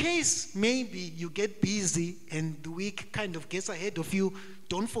 but in case maybe you get busy and the week kind of gets ahead of you,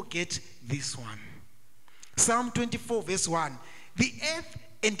 don't forget this one. Psalm 24 verse 1. The earth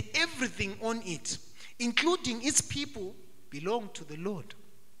and everything on it, including its people, belong to the Lord.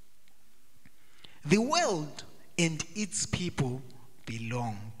 The world and its people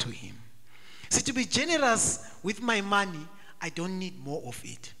belong to him. See, to be generous with my money, I don't need more of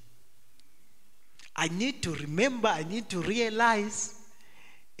it. I need to remember, I need to realize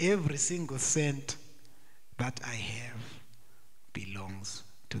every single cent that I have belongs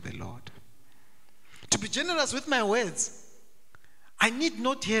to the Lord. To be generous with my words, I need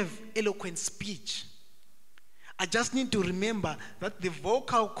not have eloquent speech. I just need to remember that the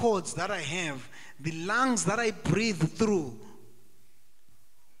vocal cords that I have, the lungs that I breathe through,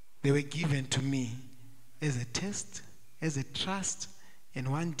 they were given to me as a test, as a trust,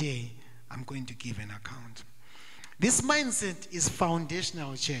 and one day I'm going to give an account. This mindset is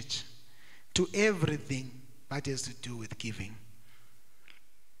foundational, church, to everything that has to do with giving.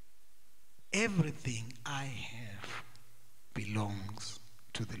 Everything I have belongs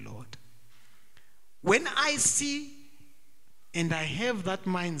to the Lord. When I see and I have that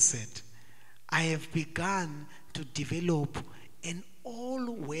mindset, I have begun to develop an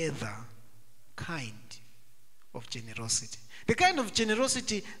all-weather kind of generosity. The kind of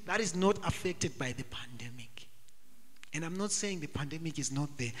generosity that is not affected by the pandemic. And I'm not saying the pandemic is not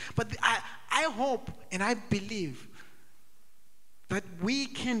there, but I hope and I believe that we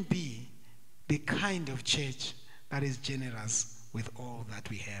can be the kind of church that is generous with all that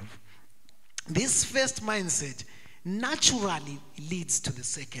we have. This first mindset naturally leads to the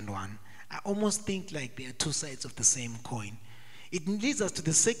second one. I almost think like they are two sides of the same coin. It leads us to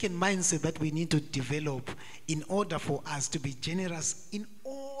the second mindset that we need to develop in order for us to be generous in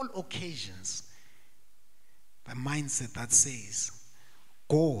all occasions. The mindset that says,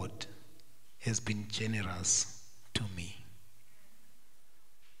 God has been generous to me.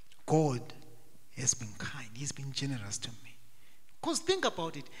 God has been kind. He's been generous to me. Because think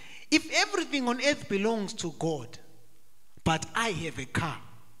about it. If everything on earth belongs to God, but I have a car,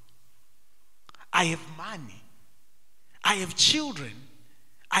 I have money, I have children,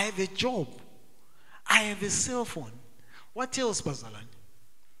 I have a job, I have a cell phone. What else, Bazalan?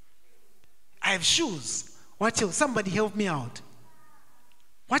 I have shoes. What else? Somebody help me out.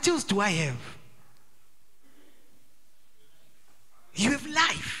 What else do I have? You have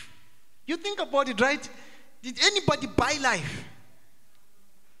life. You think about it, right? Did anybody buy life?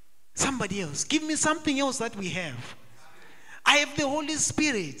 Somebody else. Give me something else that we have. I have the Holy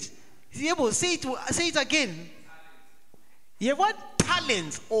Spirit. Say it again. You have what?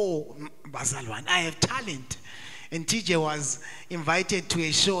 Talent. Oh, Bazalwan, I have talent. And TJ was invited to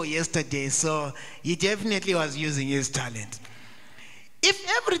a show yesterday, so he definitely was using his talent. If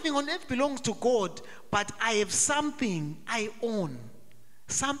everything on earth belongs to God, but I have something I own,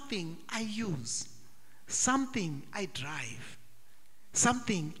 something I use, something I drive,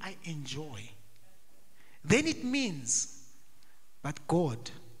 something I enjoy, then it means that God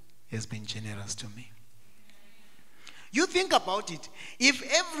has been generous to me. You think about it. If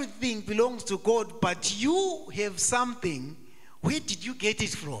everything belongs to God, but you have something, where did you get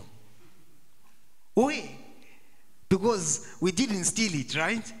it from? Where? Because we didn't steal it,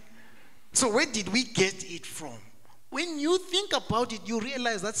 right? So where did we get it from? When you think about it, you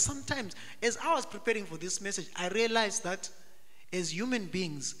realize that sometimes, as I was preparing for this message, I realized that as human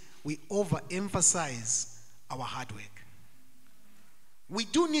beings, we overemphasize our hard work. We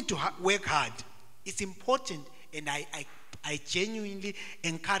do need to work hard. It's important, and I genuinely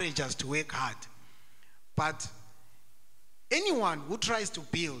encourage us to work hard. But anyone who tries to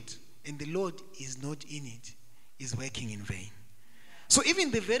build and the Lord is not in it is working in vain. So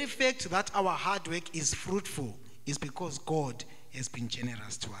even the very fact that our hard work is fruitful is because God has been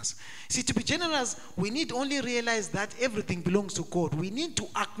generous to us. See, to be generous, we need only realize that everything belongs to God. We need to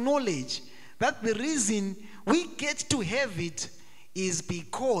acknowledge that the reason we get to have it is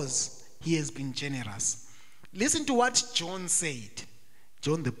because he has been generous. Listen to what John said,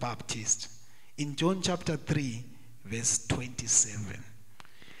 John the Baptist, in John chapter 3, verse 27.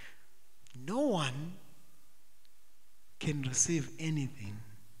 No one can receive anything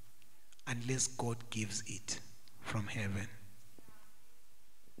unless God gives it from heaven.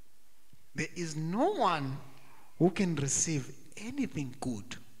 There is no one who can receive anything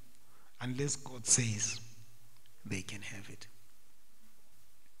good unless God says they can have it.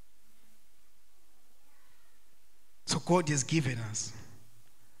 So God has given us.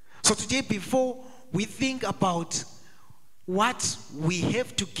 So today, before we think about what we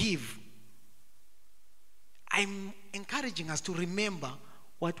have to give, I'm encouraging us to remember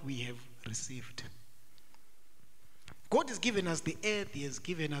what we have received. God has given us the earth, he has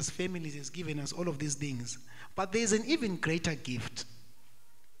given us families, he has given us all of these things. But there is an even greater gift.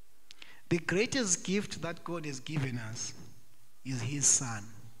 The greatest gift that God has given us is his Son.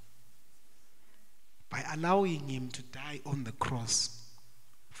 By allowing him to die on the cross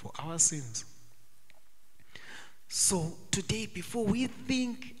for our sins. So today, before we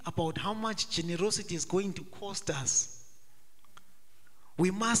think about how much generosity is going to cost us, we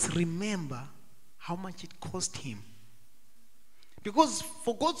must remember how much it cost him. Because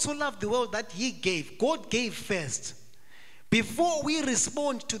for God so loved the world that he gave, God gave first. Before we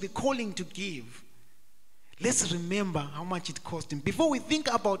respond to the calling to give, let's remember how much it cost him. Before we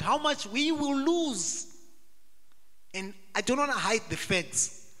think about how much we will lose. And I don't want to hide the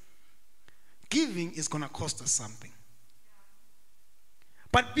facts. Giving is going to cost us something.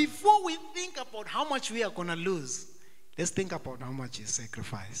 But before we think about how much we are going to lose, let's think about how much is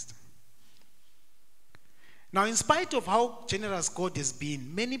sacrificed. Now, in spite of how generous God has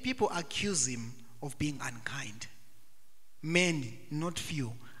been, many people accuse him of being unkind. Many, not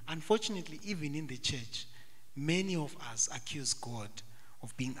few. Unfortunately, even in the church, many of us accuse God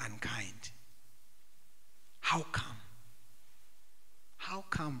of being unkind. How come? How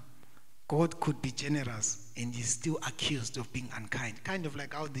come God could be generous and he's still accused of being unkind? Kind of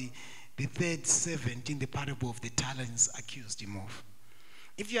like how the third servant in the parable of the talents accused him of.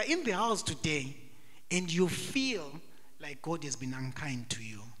 If you are in the house today and you feel like God has been unkind to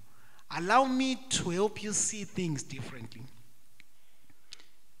you, allow me to help you see things differently.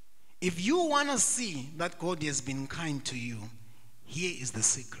 If you want to see that God has been kind to you, here is the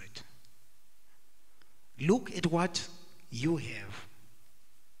secret. Look at what you have,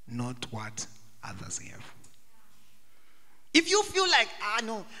 not what others have. If you feel like, I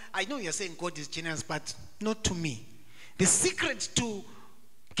know you're saying God is generous, but not to me. The secret to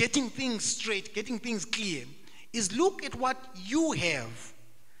getting things straight, getting things clear, is look at what you have.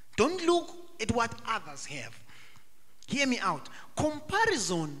 Don't look at what others have. Hear me out.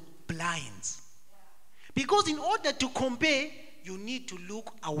 Comparison blinds. Because in order to compare, you need to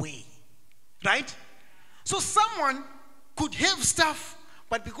look away. Right? So someone could have stuff,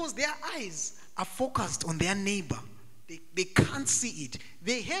 but because their eyes are focused on their neighbor, they can't see it.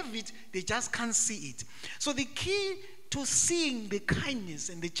 They have it, they just can't see it. So the key to seeing the kindness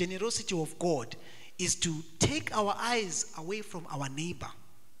and the generosity of God is to take our eyes away from our neighbor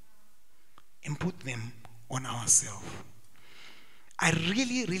and put them on ourselves. I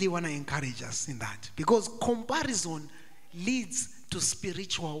really, really want to encourage us in that, because comparison leads to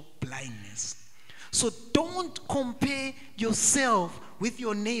spiritual blindness. So don't compare yourself with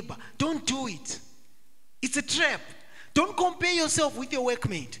your neighbor. Don't do it. It's a trap. Don't compare yourself with your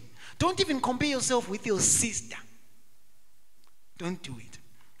workmate. Don't even compare yourself with your sister. Don't do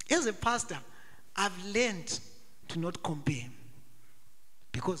it. As a pastor, I've learned to not compare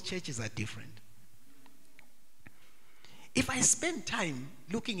because churches are different. If I spend time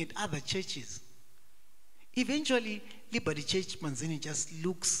looking at other churches, eventually Liberty Church Manzini just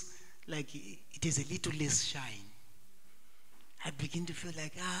looks like it is a little less shine. I begin to feel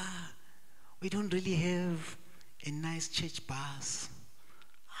like, we don't really have a nice church bus.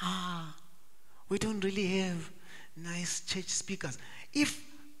 We don't really have nice church speakers. If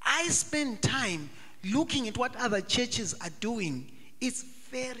I spend time looking at what other churches are doing, it's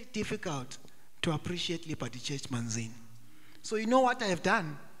very difficult to appreciate Liberty Church Manzini. So you know what I have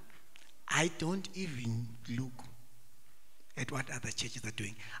done? I don't even look at what other churches are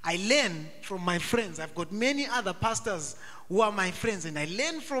doing. I learn from my friends. I've got many other pastors who are my friends, and I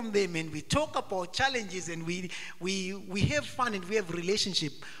learn from them, and we talk about challenges, and we have fun, and we have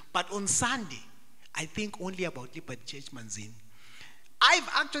relationship. But on Sunday, I think only about Liberty Church Manzini. I've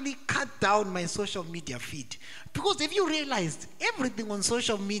actually cut down my social media feed, because if you realized, everything on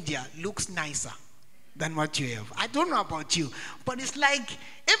social media looks nicer than what you have. I don't know about you, but it's like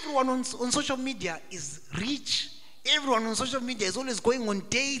everyone on social media is rich. Everyone on social media is always going on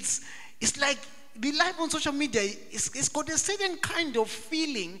dates. It's like the life on social media it's got a certain kind of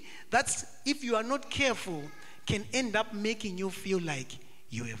feeling that, if you are not careful, can end up making you feel like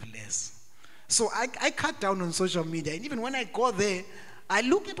you have less. So I cut down on social media, and even when I go there, I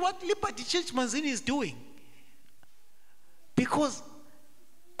look at what Liberty Church Manzini is doing, because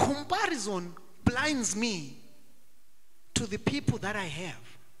comparison blinds me to the people that I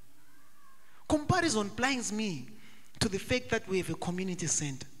have. Comparison blinds me to the fact that we have a community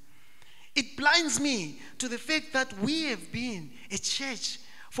center. It blinds me to the fact that we have been a church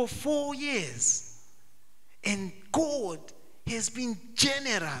for 4 years, and God has been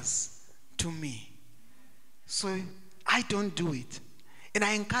generous to me. So I don't do it. And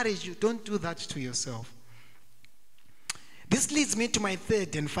I encourage you, don't do that to yourself. This leads me to my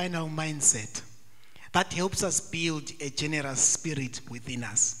third and final mindset that helps us build a generous spirit within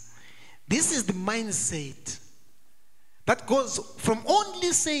us. This is the mindset that goes from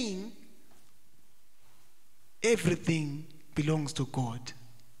only saying everything belongs to God,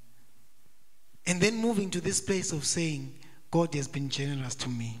 and then moving to this place of saying God has been generous to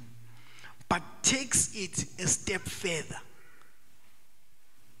me, but takes it a step further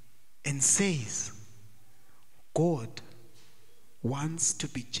and says God wants to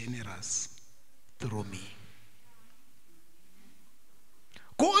be generous through me.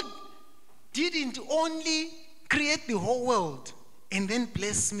 God didn't only create the whole world and then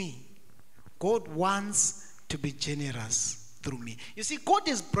bless me. God wants to be generous through me. You see, God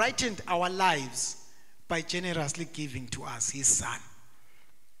has brightened our lives by generously giving to us his Son.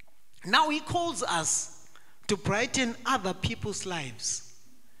 Now he calls us to brighten other people's lives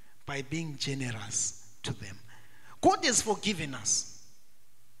by being generous to them. God has forgiven us.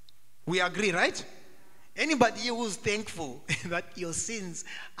 We agree, right? Anybody here who's thankful that your sins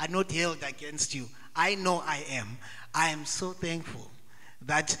are not held against you? I know I am. I am so thankful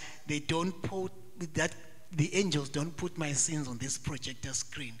that the angels don't put my sins on this projector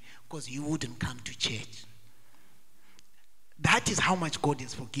screen, because you wouldn't come to church. That is how much God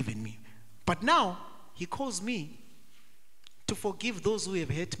has forgiven me. But now he calls me to forgive those who have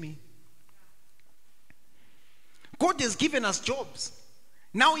hurt me. God has given us jobs.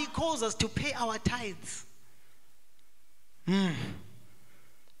 Now he calls us to pay our tithes.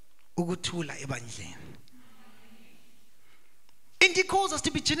 Ukuthula ebandleni. And he calls us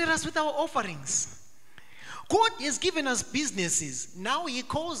to be generous with our offerings. God has given us businesses. Now he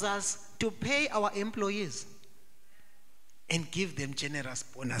calls us to pay our employees and give them generous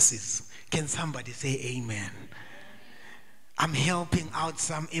bonuses. Can somebody say amen? I'm helping out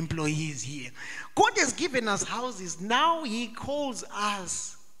some employees here. God has given us houses. Now he calls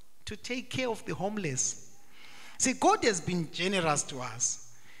us to take care of the homeless. See, God has been generous to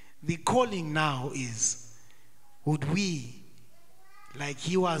us. The calling now is, would we, like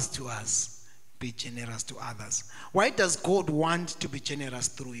he was to us, be generous to others? Why does God want to be generous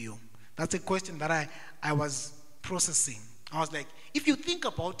through you? That's a question that I was processing. I was like, if you think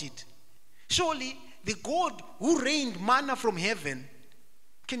about it, surely the God who rained manna from heaven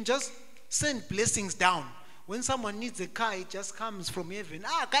can just send blessings down. When someone needs a car, it just comes from heaven.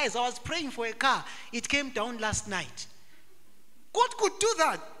 Guys, I was praying for a car. It came down last night. God could do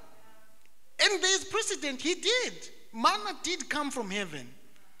that. And there's precedent. He did. Manna did come from heaven.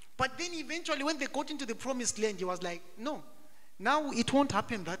 But then eventually when they got into the promised land, he was like, no, now it won't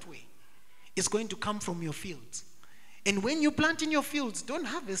happen that way. It's going to come from your fields. And when you plant in your fields, don't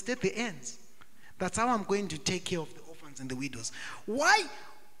harvest at the ends. That's how I'm going to take care of the orphans orphans and the widows.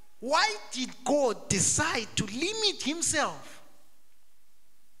 Why did God decide to limit himself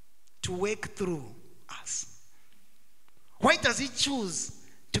to work through us? Why does he choose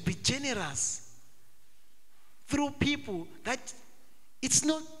to be generous through people that it's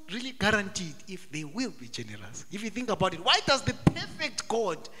not really guaranteed if they will be generous? If you think about it, why does the perfect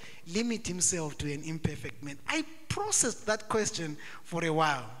God limit himself to an imperfect man? I processed that question for a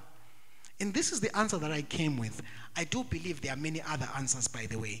while. And this is the answer that I came with. I do believe there are many other answers, by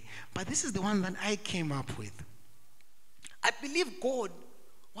the way. But this is the one that I came up with. I believe God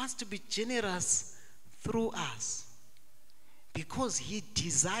wants to be generous through us because he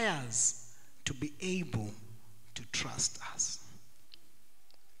desires to be able to trust us.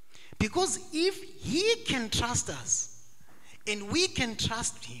 Because if he can trust us and we can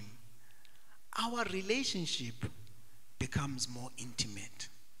trust him, our relationship becomes more intimate.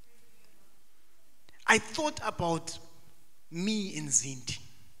 I thought about me and Zinti.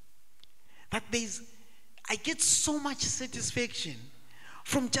 That I get so much satisfaction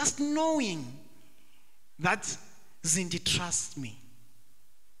from just knowing that Zinti trusts me.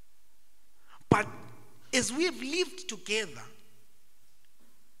 But as we have lived together,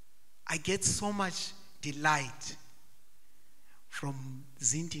 I get so much delight from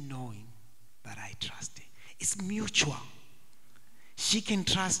Zinti knowing that I trust her. It's mutual. She can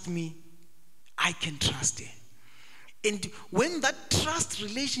trust me, I can trust her. And when that trust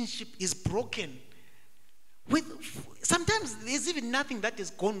relationship is broken, sometimes there's even nothing that has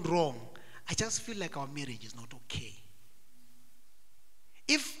gone wrong. I just feel like our marriage is not okay.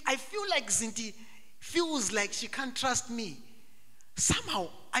 If I feel like Zinti feels like she can't trust me, somehow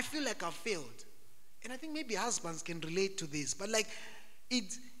I feel like I've failed. And I think maybe husbands can relate to this, but like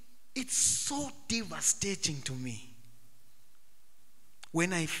it's so devastating to me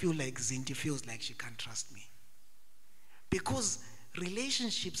when I feel like Zinti feels like she can't trust me. Because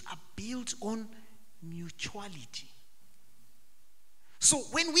relationships are built on mutuality. So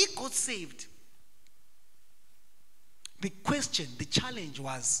when we got saved, the question, the challenge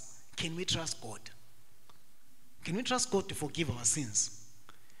was, can we trust God? Can we trust God to forgive our sins?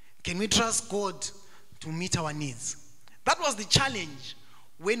 Can we trust God to meet our needs? That was the challenge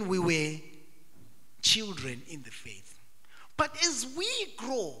when we were children in the faith. But as we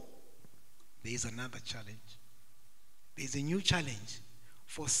grow, there is another challenge. There is a new challenge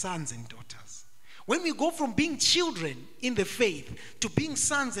for sons and daughters. When we go from being children in the faith to being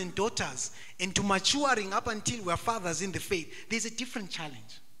sons and daughters and to maturing up until we're fathers in the faith, there's a different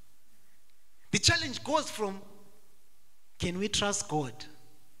challenge. The challenge goes from, can we trust God?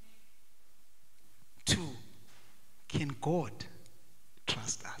 To, can God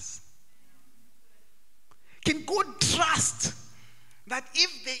trust us? Can God trust that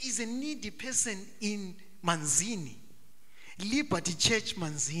if there is a needy person in Manzini, Liberty Church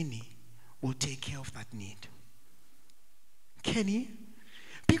Manzini will take care of that need? Can he?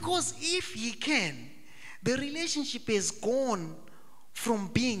 Because if he can, the relationship has gone from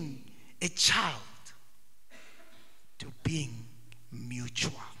being a child to being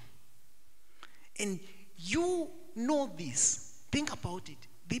mutual. And you know this. Think about it.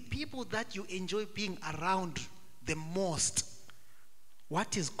 The people that you enjoy being around the most,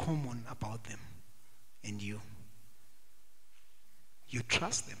 what is common about them and you? You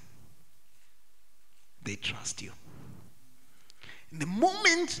trust them. They trust you. And the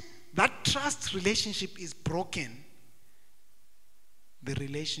moment that trust relationship is broken, the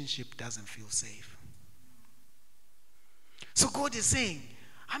relationship doesn't feel safe. So God is saying,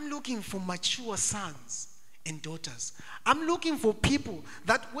 I'm looking for mature sons and daughters. I'm looking for people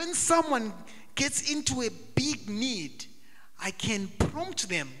that when someone gets into a big need, I can prompt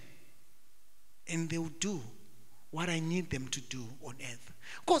them and they'll do what I need them to do on earth.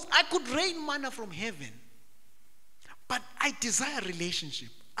 Because I could rain manna from heaven, but I desire relationship.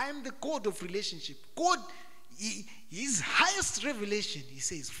 I am the God of relationship. God, his highest revelation, he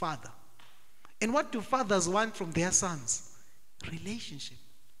says, Father. And what do fathers want from their sons? Relationship.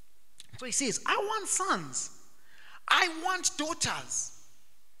 So he says, I want sons. I want daughters.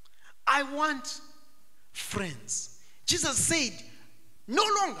 I want friends. Jesus said, no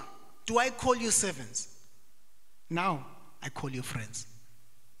longer do I call you servants. Now I call you friends.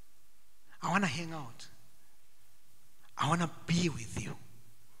 I want to hang out. I want to be with you.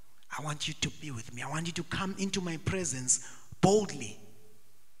 I want you to be with me. I want you to come into my presence boldly.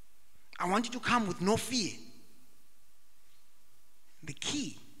 I want you to come with no fear. The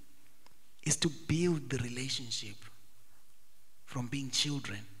key is to build the relationship from being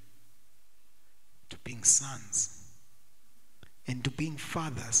children to being sons and to being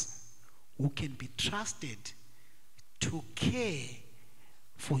fathers who can be trusted to care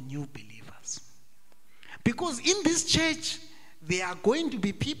for new believers. Because in this church, there are going to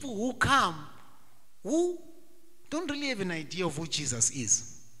be people who come who don't really have an idea of who Jesus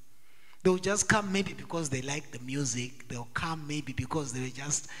is. They'll just come maybe because they like the music. They'll come maybe because they were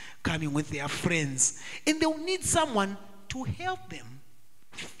just coming with their friends. And they'll need someone to help them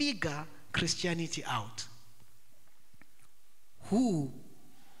figure Christianity out. Who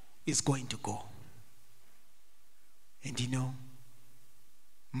is going to go? And you know,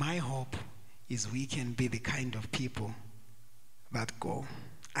 my hope is we can be the kind of people that go.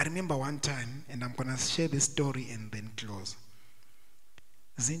 I remember one time, and I'm going to share this story and then close.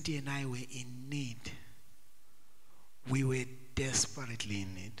 Zinti and I were in need. We were desperately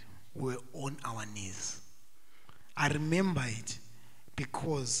in need. We were on our knees. I remember it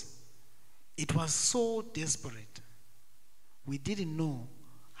because it was so desperate. We didn't know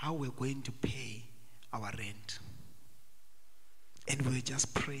how we were going to pay our rent. And we were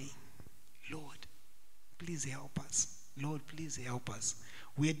just praying, Lord, please help us. Lord, please help us.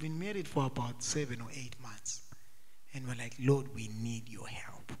 We had been married for about 7 or 8 months. And we're like, Lord, we need your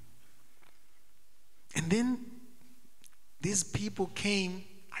help. And then these people came.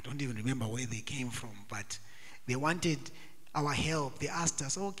 I don't even remember where they came from, but they wanted our help. They asked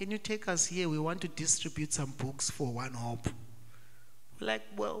us, oh, can you take us here? We want to distribute some books for One Hope. We're like,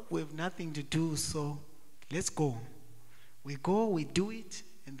 well, we have nothing to do, so let's go. We go, we do it,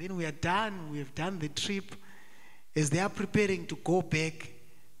 and then we are done. We have done the trip. As they are preparing to go back,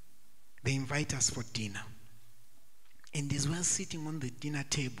 they invite us for dinner. And as we're sitting on the dinner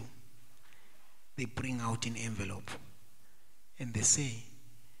table, they bring out an envelope. And they say,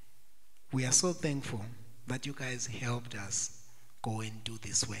 we are so thankful that you guys helped us go and do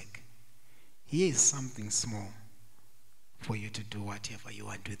this work. Here is something small for you to do whatever you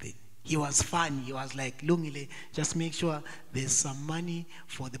want with it. He was fun. He was like, Lungile, just make sure there's some money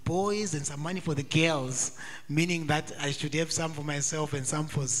for the boys and some money for the girls, meaning that I should have some for myself and some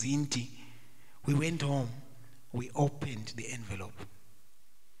for Zinti. We went home. We opened the envelope.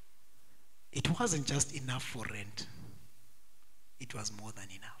 It wasn't just enough for rent. It was more than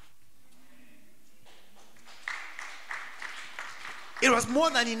enough. It was more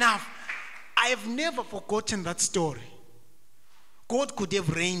than enough. I have never forgotten that story. God could have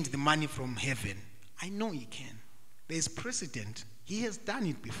rained the money from heaven. I know he can. There is precedent. He has done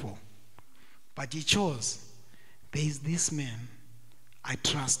it before. But he chose, there is this man. I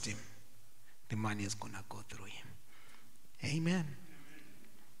trust him. The money is going to go through him. Amen.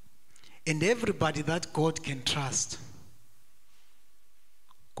 And everybody that God can trust,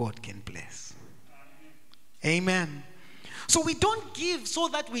 God can bless. Amen. So we don't give so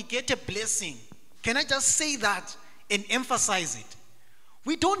that we get a blessing. Can I just say that and emphasize it?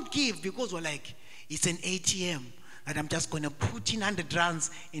 We don't give because we're like, it's an ATM that I'm just going to put in 100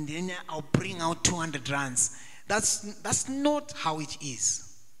 rands and then I'll bring out 200 rands. That's not how it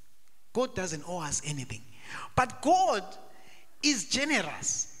is. God doesn't owe us anything. But God is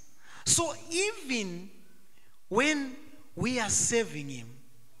generous. So even when we are serving him,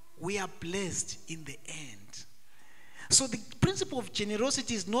 we are blessed in the end. So the principle of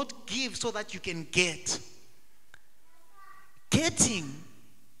generosity is not give so that you can get. Getting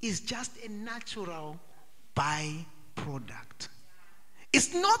is just a natural byproduct.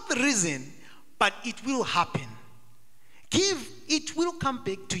 It's not the reason, but it will happen. Give, it will come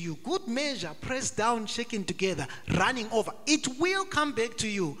back to you. Good measure, pressed down, shaken together, running over. It will come back to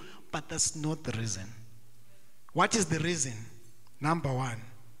you, but that's not the reason. What is the reason? Number one,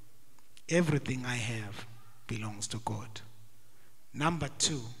 everything I have belongs to God. Number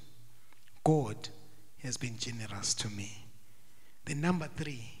two, God has been generous to me. Then number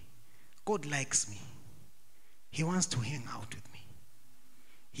three, God likes me. He wants to hang out with me.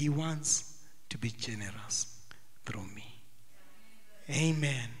 He wants to be generous through me.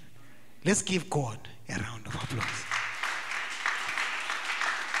 Amen. Let's give God a round of applause.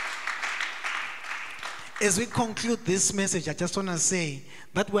 As we conclude this message, I just want to say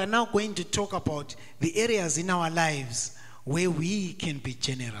that we are now going to talk about the areas in our lives where we can be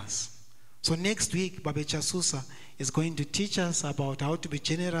generous. So next week, Babecha Susa is going to teach us about how to be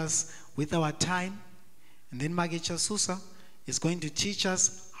generous with our time. And then Magecha Susa is going to teach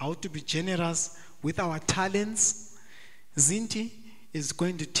us how to be generous with our talents. Zinti is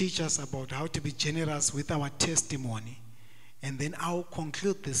going to teach us about how to be generous with our testimony. And then I'll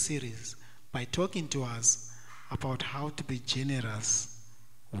conclude the series by talking to us about how to be generous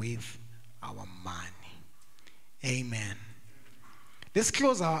with our money. Amen. Let's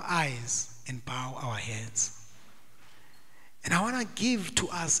close our eyes and bow our heads. And I want to give to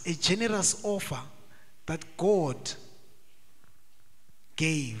us a generous offer that God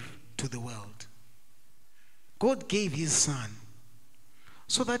gave to the world. God gave his son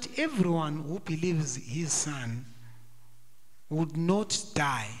so that everyone who believes his son would not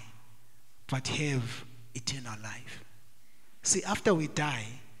die but have eternal life. See, after we die,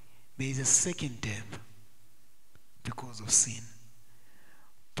 there is a second death because of sin.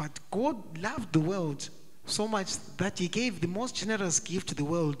 But God loved the world so much that he gave the most generous gift the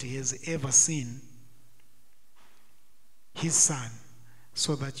world has ever seen, his son,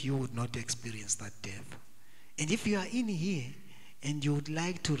 so that you would not experience that death. And if you are in here and you would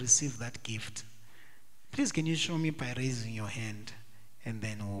like to receive that gift, please can you show me by raising your hand, and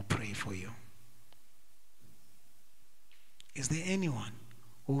then we'll pray for you. Is there anyone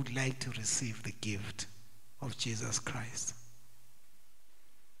who would like to receive the gift of Jesus Christ?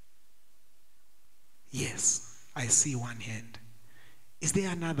 Yes, I see one hand. Is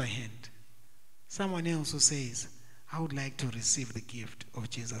there another hand? Someone else who says, I would like to receive the gift of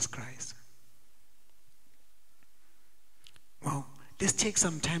Jesus Christ. Well, let's take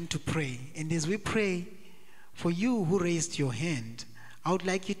some time to pray. And as we pray, for you who raised your hand, I would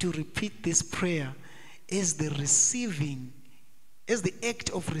like you to repeat this prayer as the act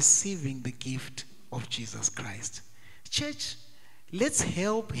of receiving the gift of Jesus Christ. Church, let's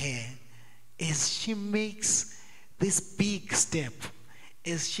help her as she makes this big step,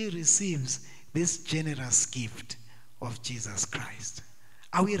 as she receives this generous gift of Jesus Christ.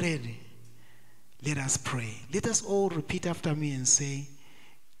 Are we ready? Let us pray. Let us all repeat after me and say,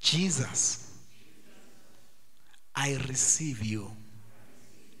 Jesus, I receive you.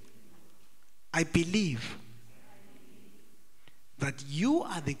 I believe that you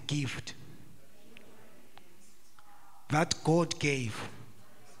are the gift that God gave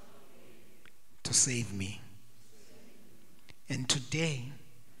to save me. And today,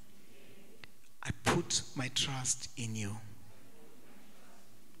 I put my trust in you.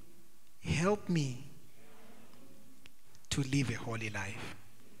 Help me to live a holy life.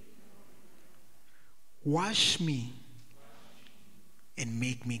 Wash me and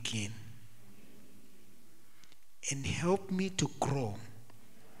make me clean. And help me to grow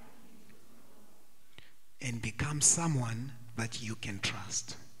and become someone that you can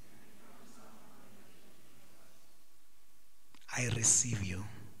trust. I receive you.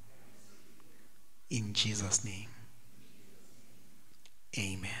 In Jesus' name.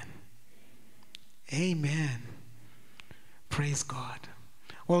 Amen. Amen. Praise God.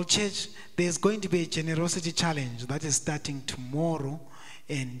 Well, church, there's going to be a generosity challenge that is starting tomorrow,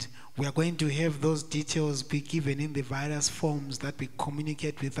 and we are going to have those details be given in the various forms that we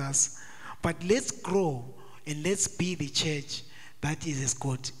communicate with us. But let's grow and let's be the church that has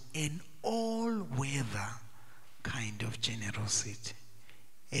got an all-weather kind of generosity.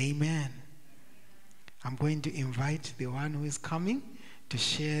 Amen. I'm going to invite the one who is coming to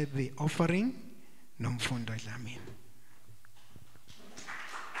share the offering. Nomfundo Dlamini.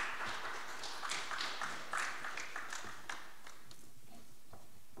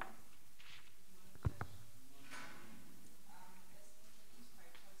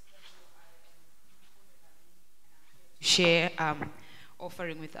 Share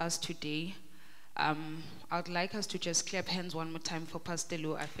offering with us today. I'd like us to just clap hands one more time for Pastor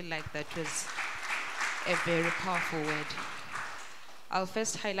Lou. I feel like that was a very powerful word. I'll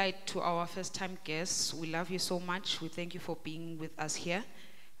first highlight to our first-time guests, we love you so much. We thank you for being with us here.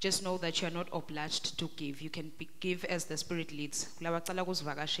 Just know that you are not obliged to give. You can give as the Spirit leads. Kulabacala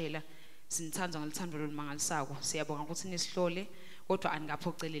kusivakashela, sinithanda ngolithando olumangalisako. Siyabonga ukuthi nisihlole, kodwa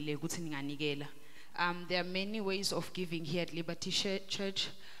aningaphocelele ukuthi ninganikela. There are many ways of giving here at Liberty Church.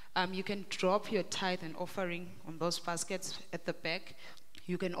 You can drop your tithe and offering on those baskets at the back.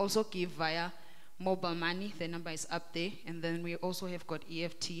 You can also give via mobile money. The number is up there. And then we also have got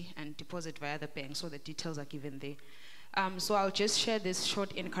EFT and deposit via the bank. So the details are given there. So I'll just share this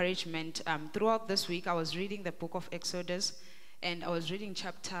short encouragement. Throughout this week, I was reading the book of Exodus. And I was reading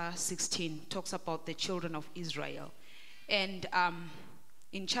chapter 16. Talks about the children of Israel. And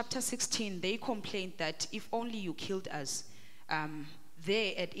in chapter 16, they complained that if only you killed us.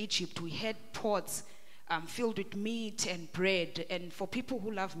 There at Egypt, we had pots filled with meat and bread. And for people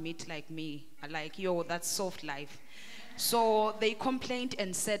who love meat like me, like, yo, that's soft life. So they complained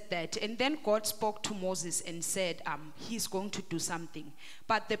and said that. And then God spoke to Moses and said, he's going to do something.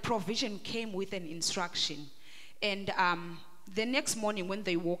 But the provision came with an instruction. And the next morning when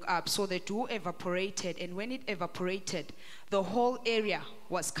they woke up, so the dew evaporated. And when it evaporated, the whole area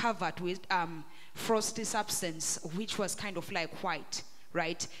was covered with frosty substance, which was kind of like white,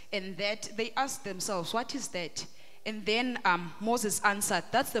 right? And that they asked themselves, what is that? And then Moses answered,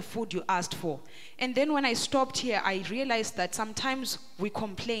 "That's the food you asked for." And then when I stopped here, I realized that sometimes we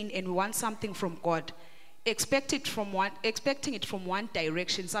complain and we want something from God, expecting it from one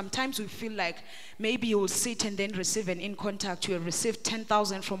direction. Sometimes we feel like maybe you will sit and then receive an in contact. You will receive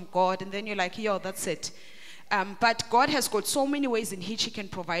 10,000 from God, and then you're like, yo, that's it. But God has got so many ways in which He can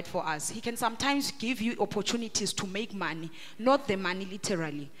provide for us. He can sometimes give you opportunities to make money, not the money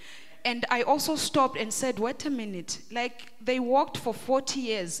literally. And I also stopped and said, wait a minute, like they walked for 40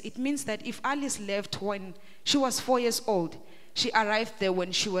 years. It means that if Alice left when she was 4 years old, she arrived there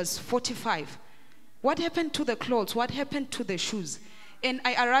when she was 45. What happened to the clothes? What happened to the shoes? And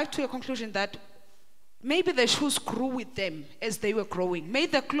I arrived to a conclusion that maybe the shoes grew with them as they were growing.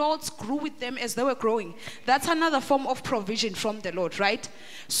 Maybe the clothes grew with them as they were growing. That's another form of provision from the Lord, right?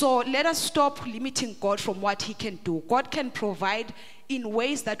 So let us stop limiting God from what He can do. God can provide in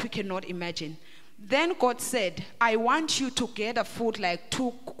ways that we cannot imagine. Then God said, I want you to gather food like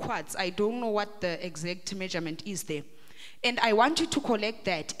 2 quarts. I don't know what the exact measurement is there. And I want you to collect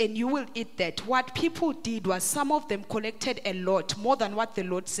that, and you will eat that. What people did was some of them collected a lot, more than what the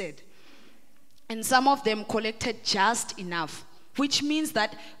Lord said. And some of them collected just enough, which means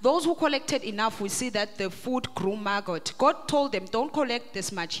that those who collected enough, we see that the food grew maggot. God told them, don't collect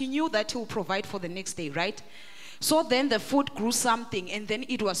this much. He knew that He will provide for the next day, right? So then the food grew something, and then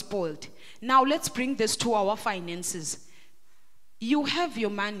it was spoiled. Now let's bring this to our finances. You have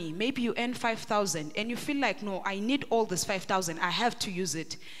your money, maybe you earn 5,000 and you feel like, no, I need all this 5,000, I have to use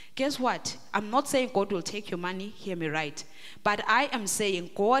it. Guess what? I'm not saying God will take your money, hear me right. But I am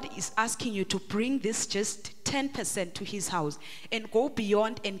saying God is asking you to bring this just 10% to His house and go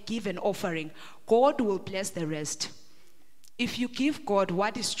beyond and give an offering. God will bless the rest. If you give God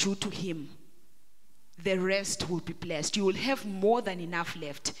what is due to Him, the rest will be blessed. You will have more than enough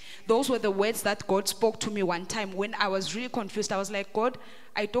left. Those were the words that God spoke to me one time when I was really confused. I was like, God,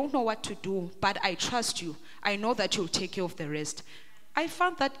 I don't know what to do, but I trust you. I know that you'll take care of the rest. I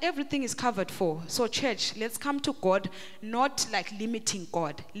found that everything is covered for. So church, let's come to God, not like limiting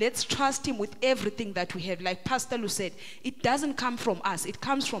God. Let's trust Him with everything that we have. Like Pastor Lou said, it doesn't come from us. It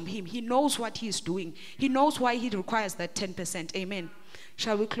comes from Him. He knows what He is doing. He knows why He requires that 10%. Amen.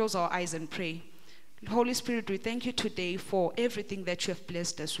 Shall we close our eyes and pray? Holy Spirit, we thank you today for everything that you have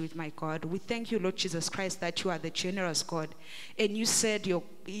blessed us with, my God. We thank you, Lord Jesus Christ, that you are the generous God. And you said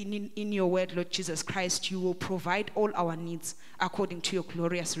in your word, Lord Jesus Christ, you will provide all our needs according to your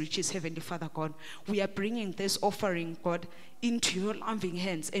glorious riches, Heavenly Father God. We are bringing this offering, God, into your loving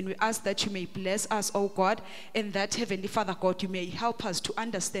hands. And we ask that you may bless us, oh God, and that, Heavenly Father God, you may help us to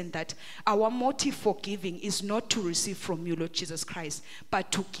understand that our motive for giving is not to receive from you, Lord Jesus Christ,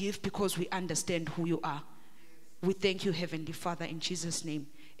 but to give because we understand who you are. We thank you, Heavenly Father, in Jesus' name.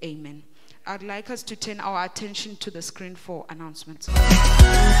 Amen. I'd like us to turn our attention to the screen for announcements.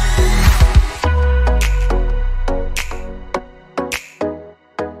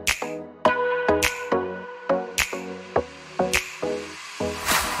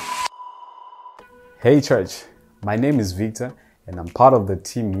 Hey church, my name is Victor and I'm part of the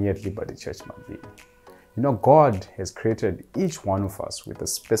team here at Liberty Church Manzini. You know, God has created each one of us with a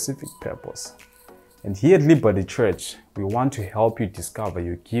specific purpose. And here at Liberty Church, we want to help you discover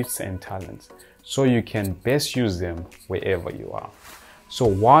your gifts and talents so you can best use them wherever you are. So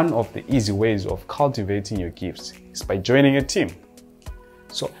one of the easy ways of cultivating your gifts is by joining a team.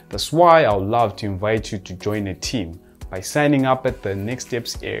 So that's why I would love to invite you to join a team by signing up at the Next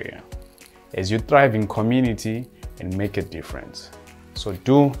Steps area as you thrive in community and make a difference. So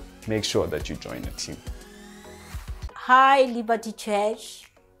do make sure that you join a team. Hi, Liberty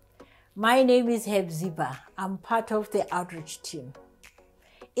Church. My name is Hebziba. I'm part of the outreach team.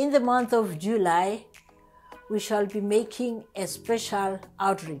 In the month of July, we shall be making a special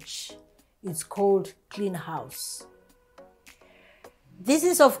outreach. It's called Clean House. This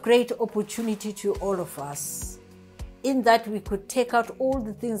is of great opportunity to all of us, in that we could take out all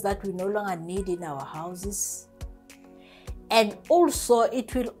the things that we no longer need in our houses. And also,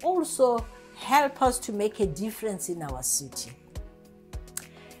 it will also help us to make a difference in our city.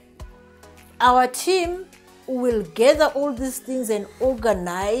 Our team will gather all these things and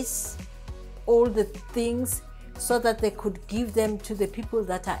organize all the things so that they could give them to the people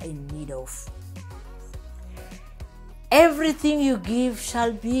that are in need of. Everything you give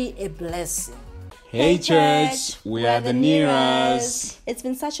shall be a blessing. Hey church, we are the Neras. It's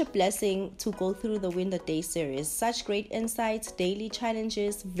been such a blessing to go through the Win the Day series. Such great insights, daily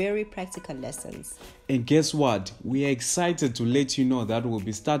challenges, very practical lessons. And guess what? We are excited to let you know that we'll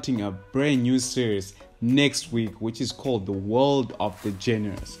be starting a brand new series next week, which is called the world of the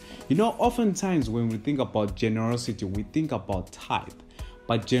generous. You know, oftentimes when we think about generosity, we think about tithe,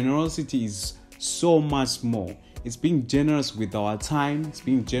 but generosity is so much more. It's being generous with our time, it's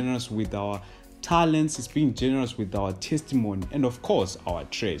being generous with our talents, it's being generous with our testimony, and of course our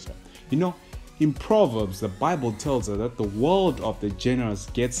treasure. You know, in Proverbs, the Bible tells us that the world of the generous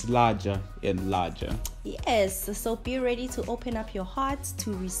gets larger and larger. Yes, so be ready to open up your heart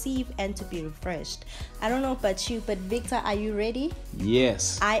to receive and to be refreshed. I don't know about you, but Victor, are you ready?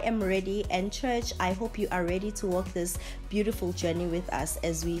 Yes. I am ready, and church, I hope you are ready to walk this beautiful journey with us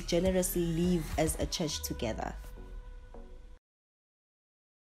as we generously live as a church together.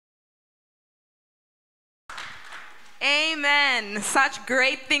 Amen. Such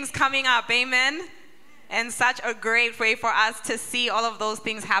great things coming up. Amen. And such a great way for us to see all of those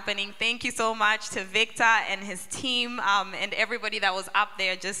things happening. Thank you so much to Victor and his team and everybody that was up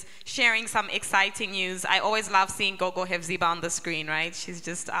there just sharing some exciting news. I always love seeing Gogo Hevziba on the screen, right? She's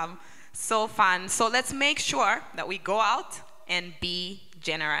just so fun. So let's make sure that we go out and be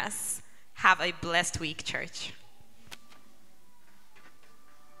generous. Have a blessed week, church.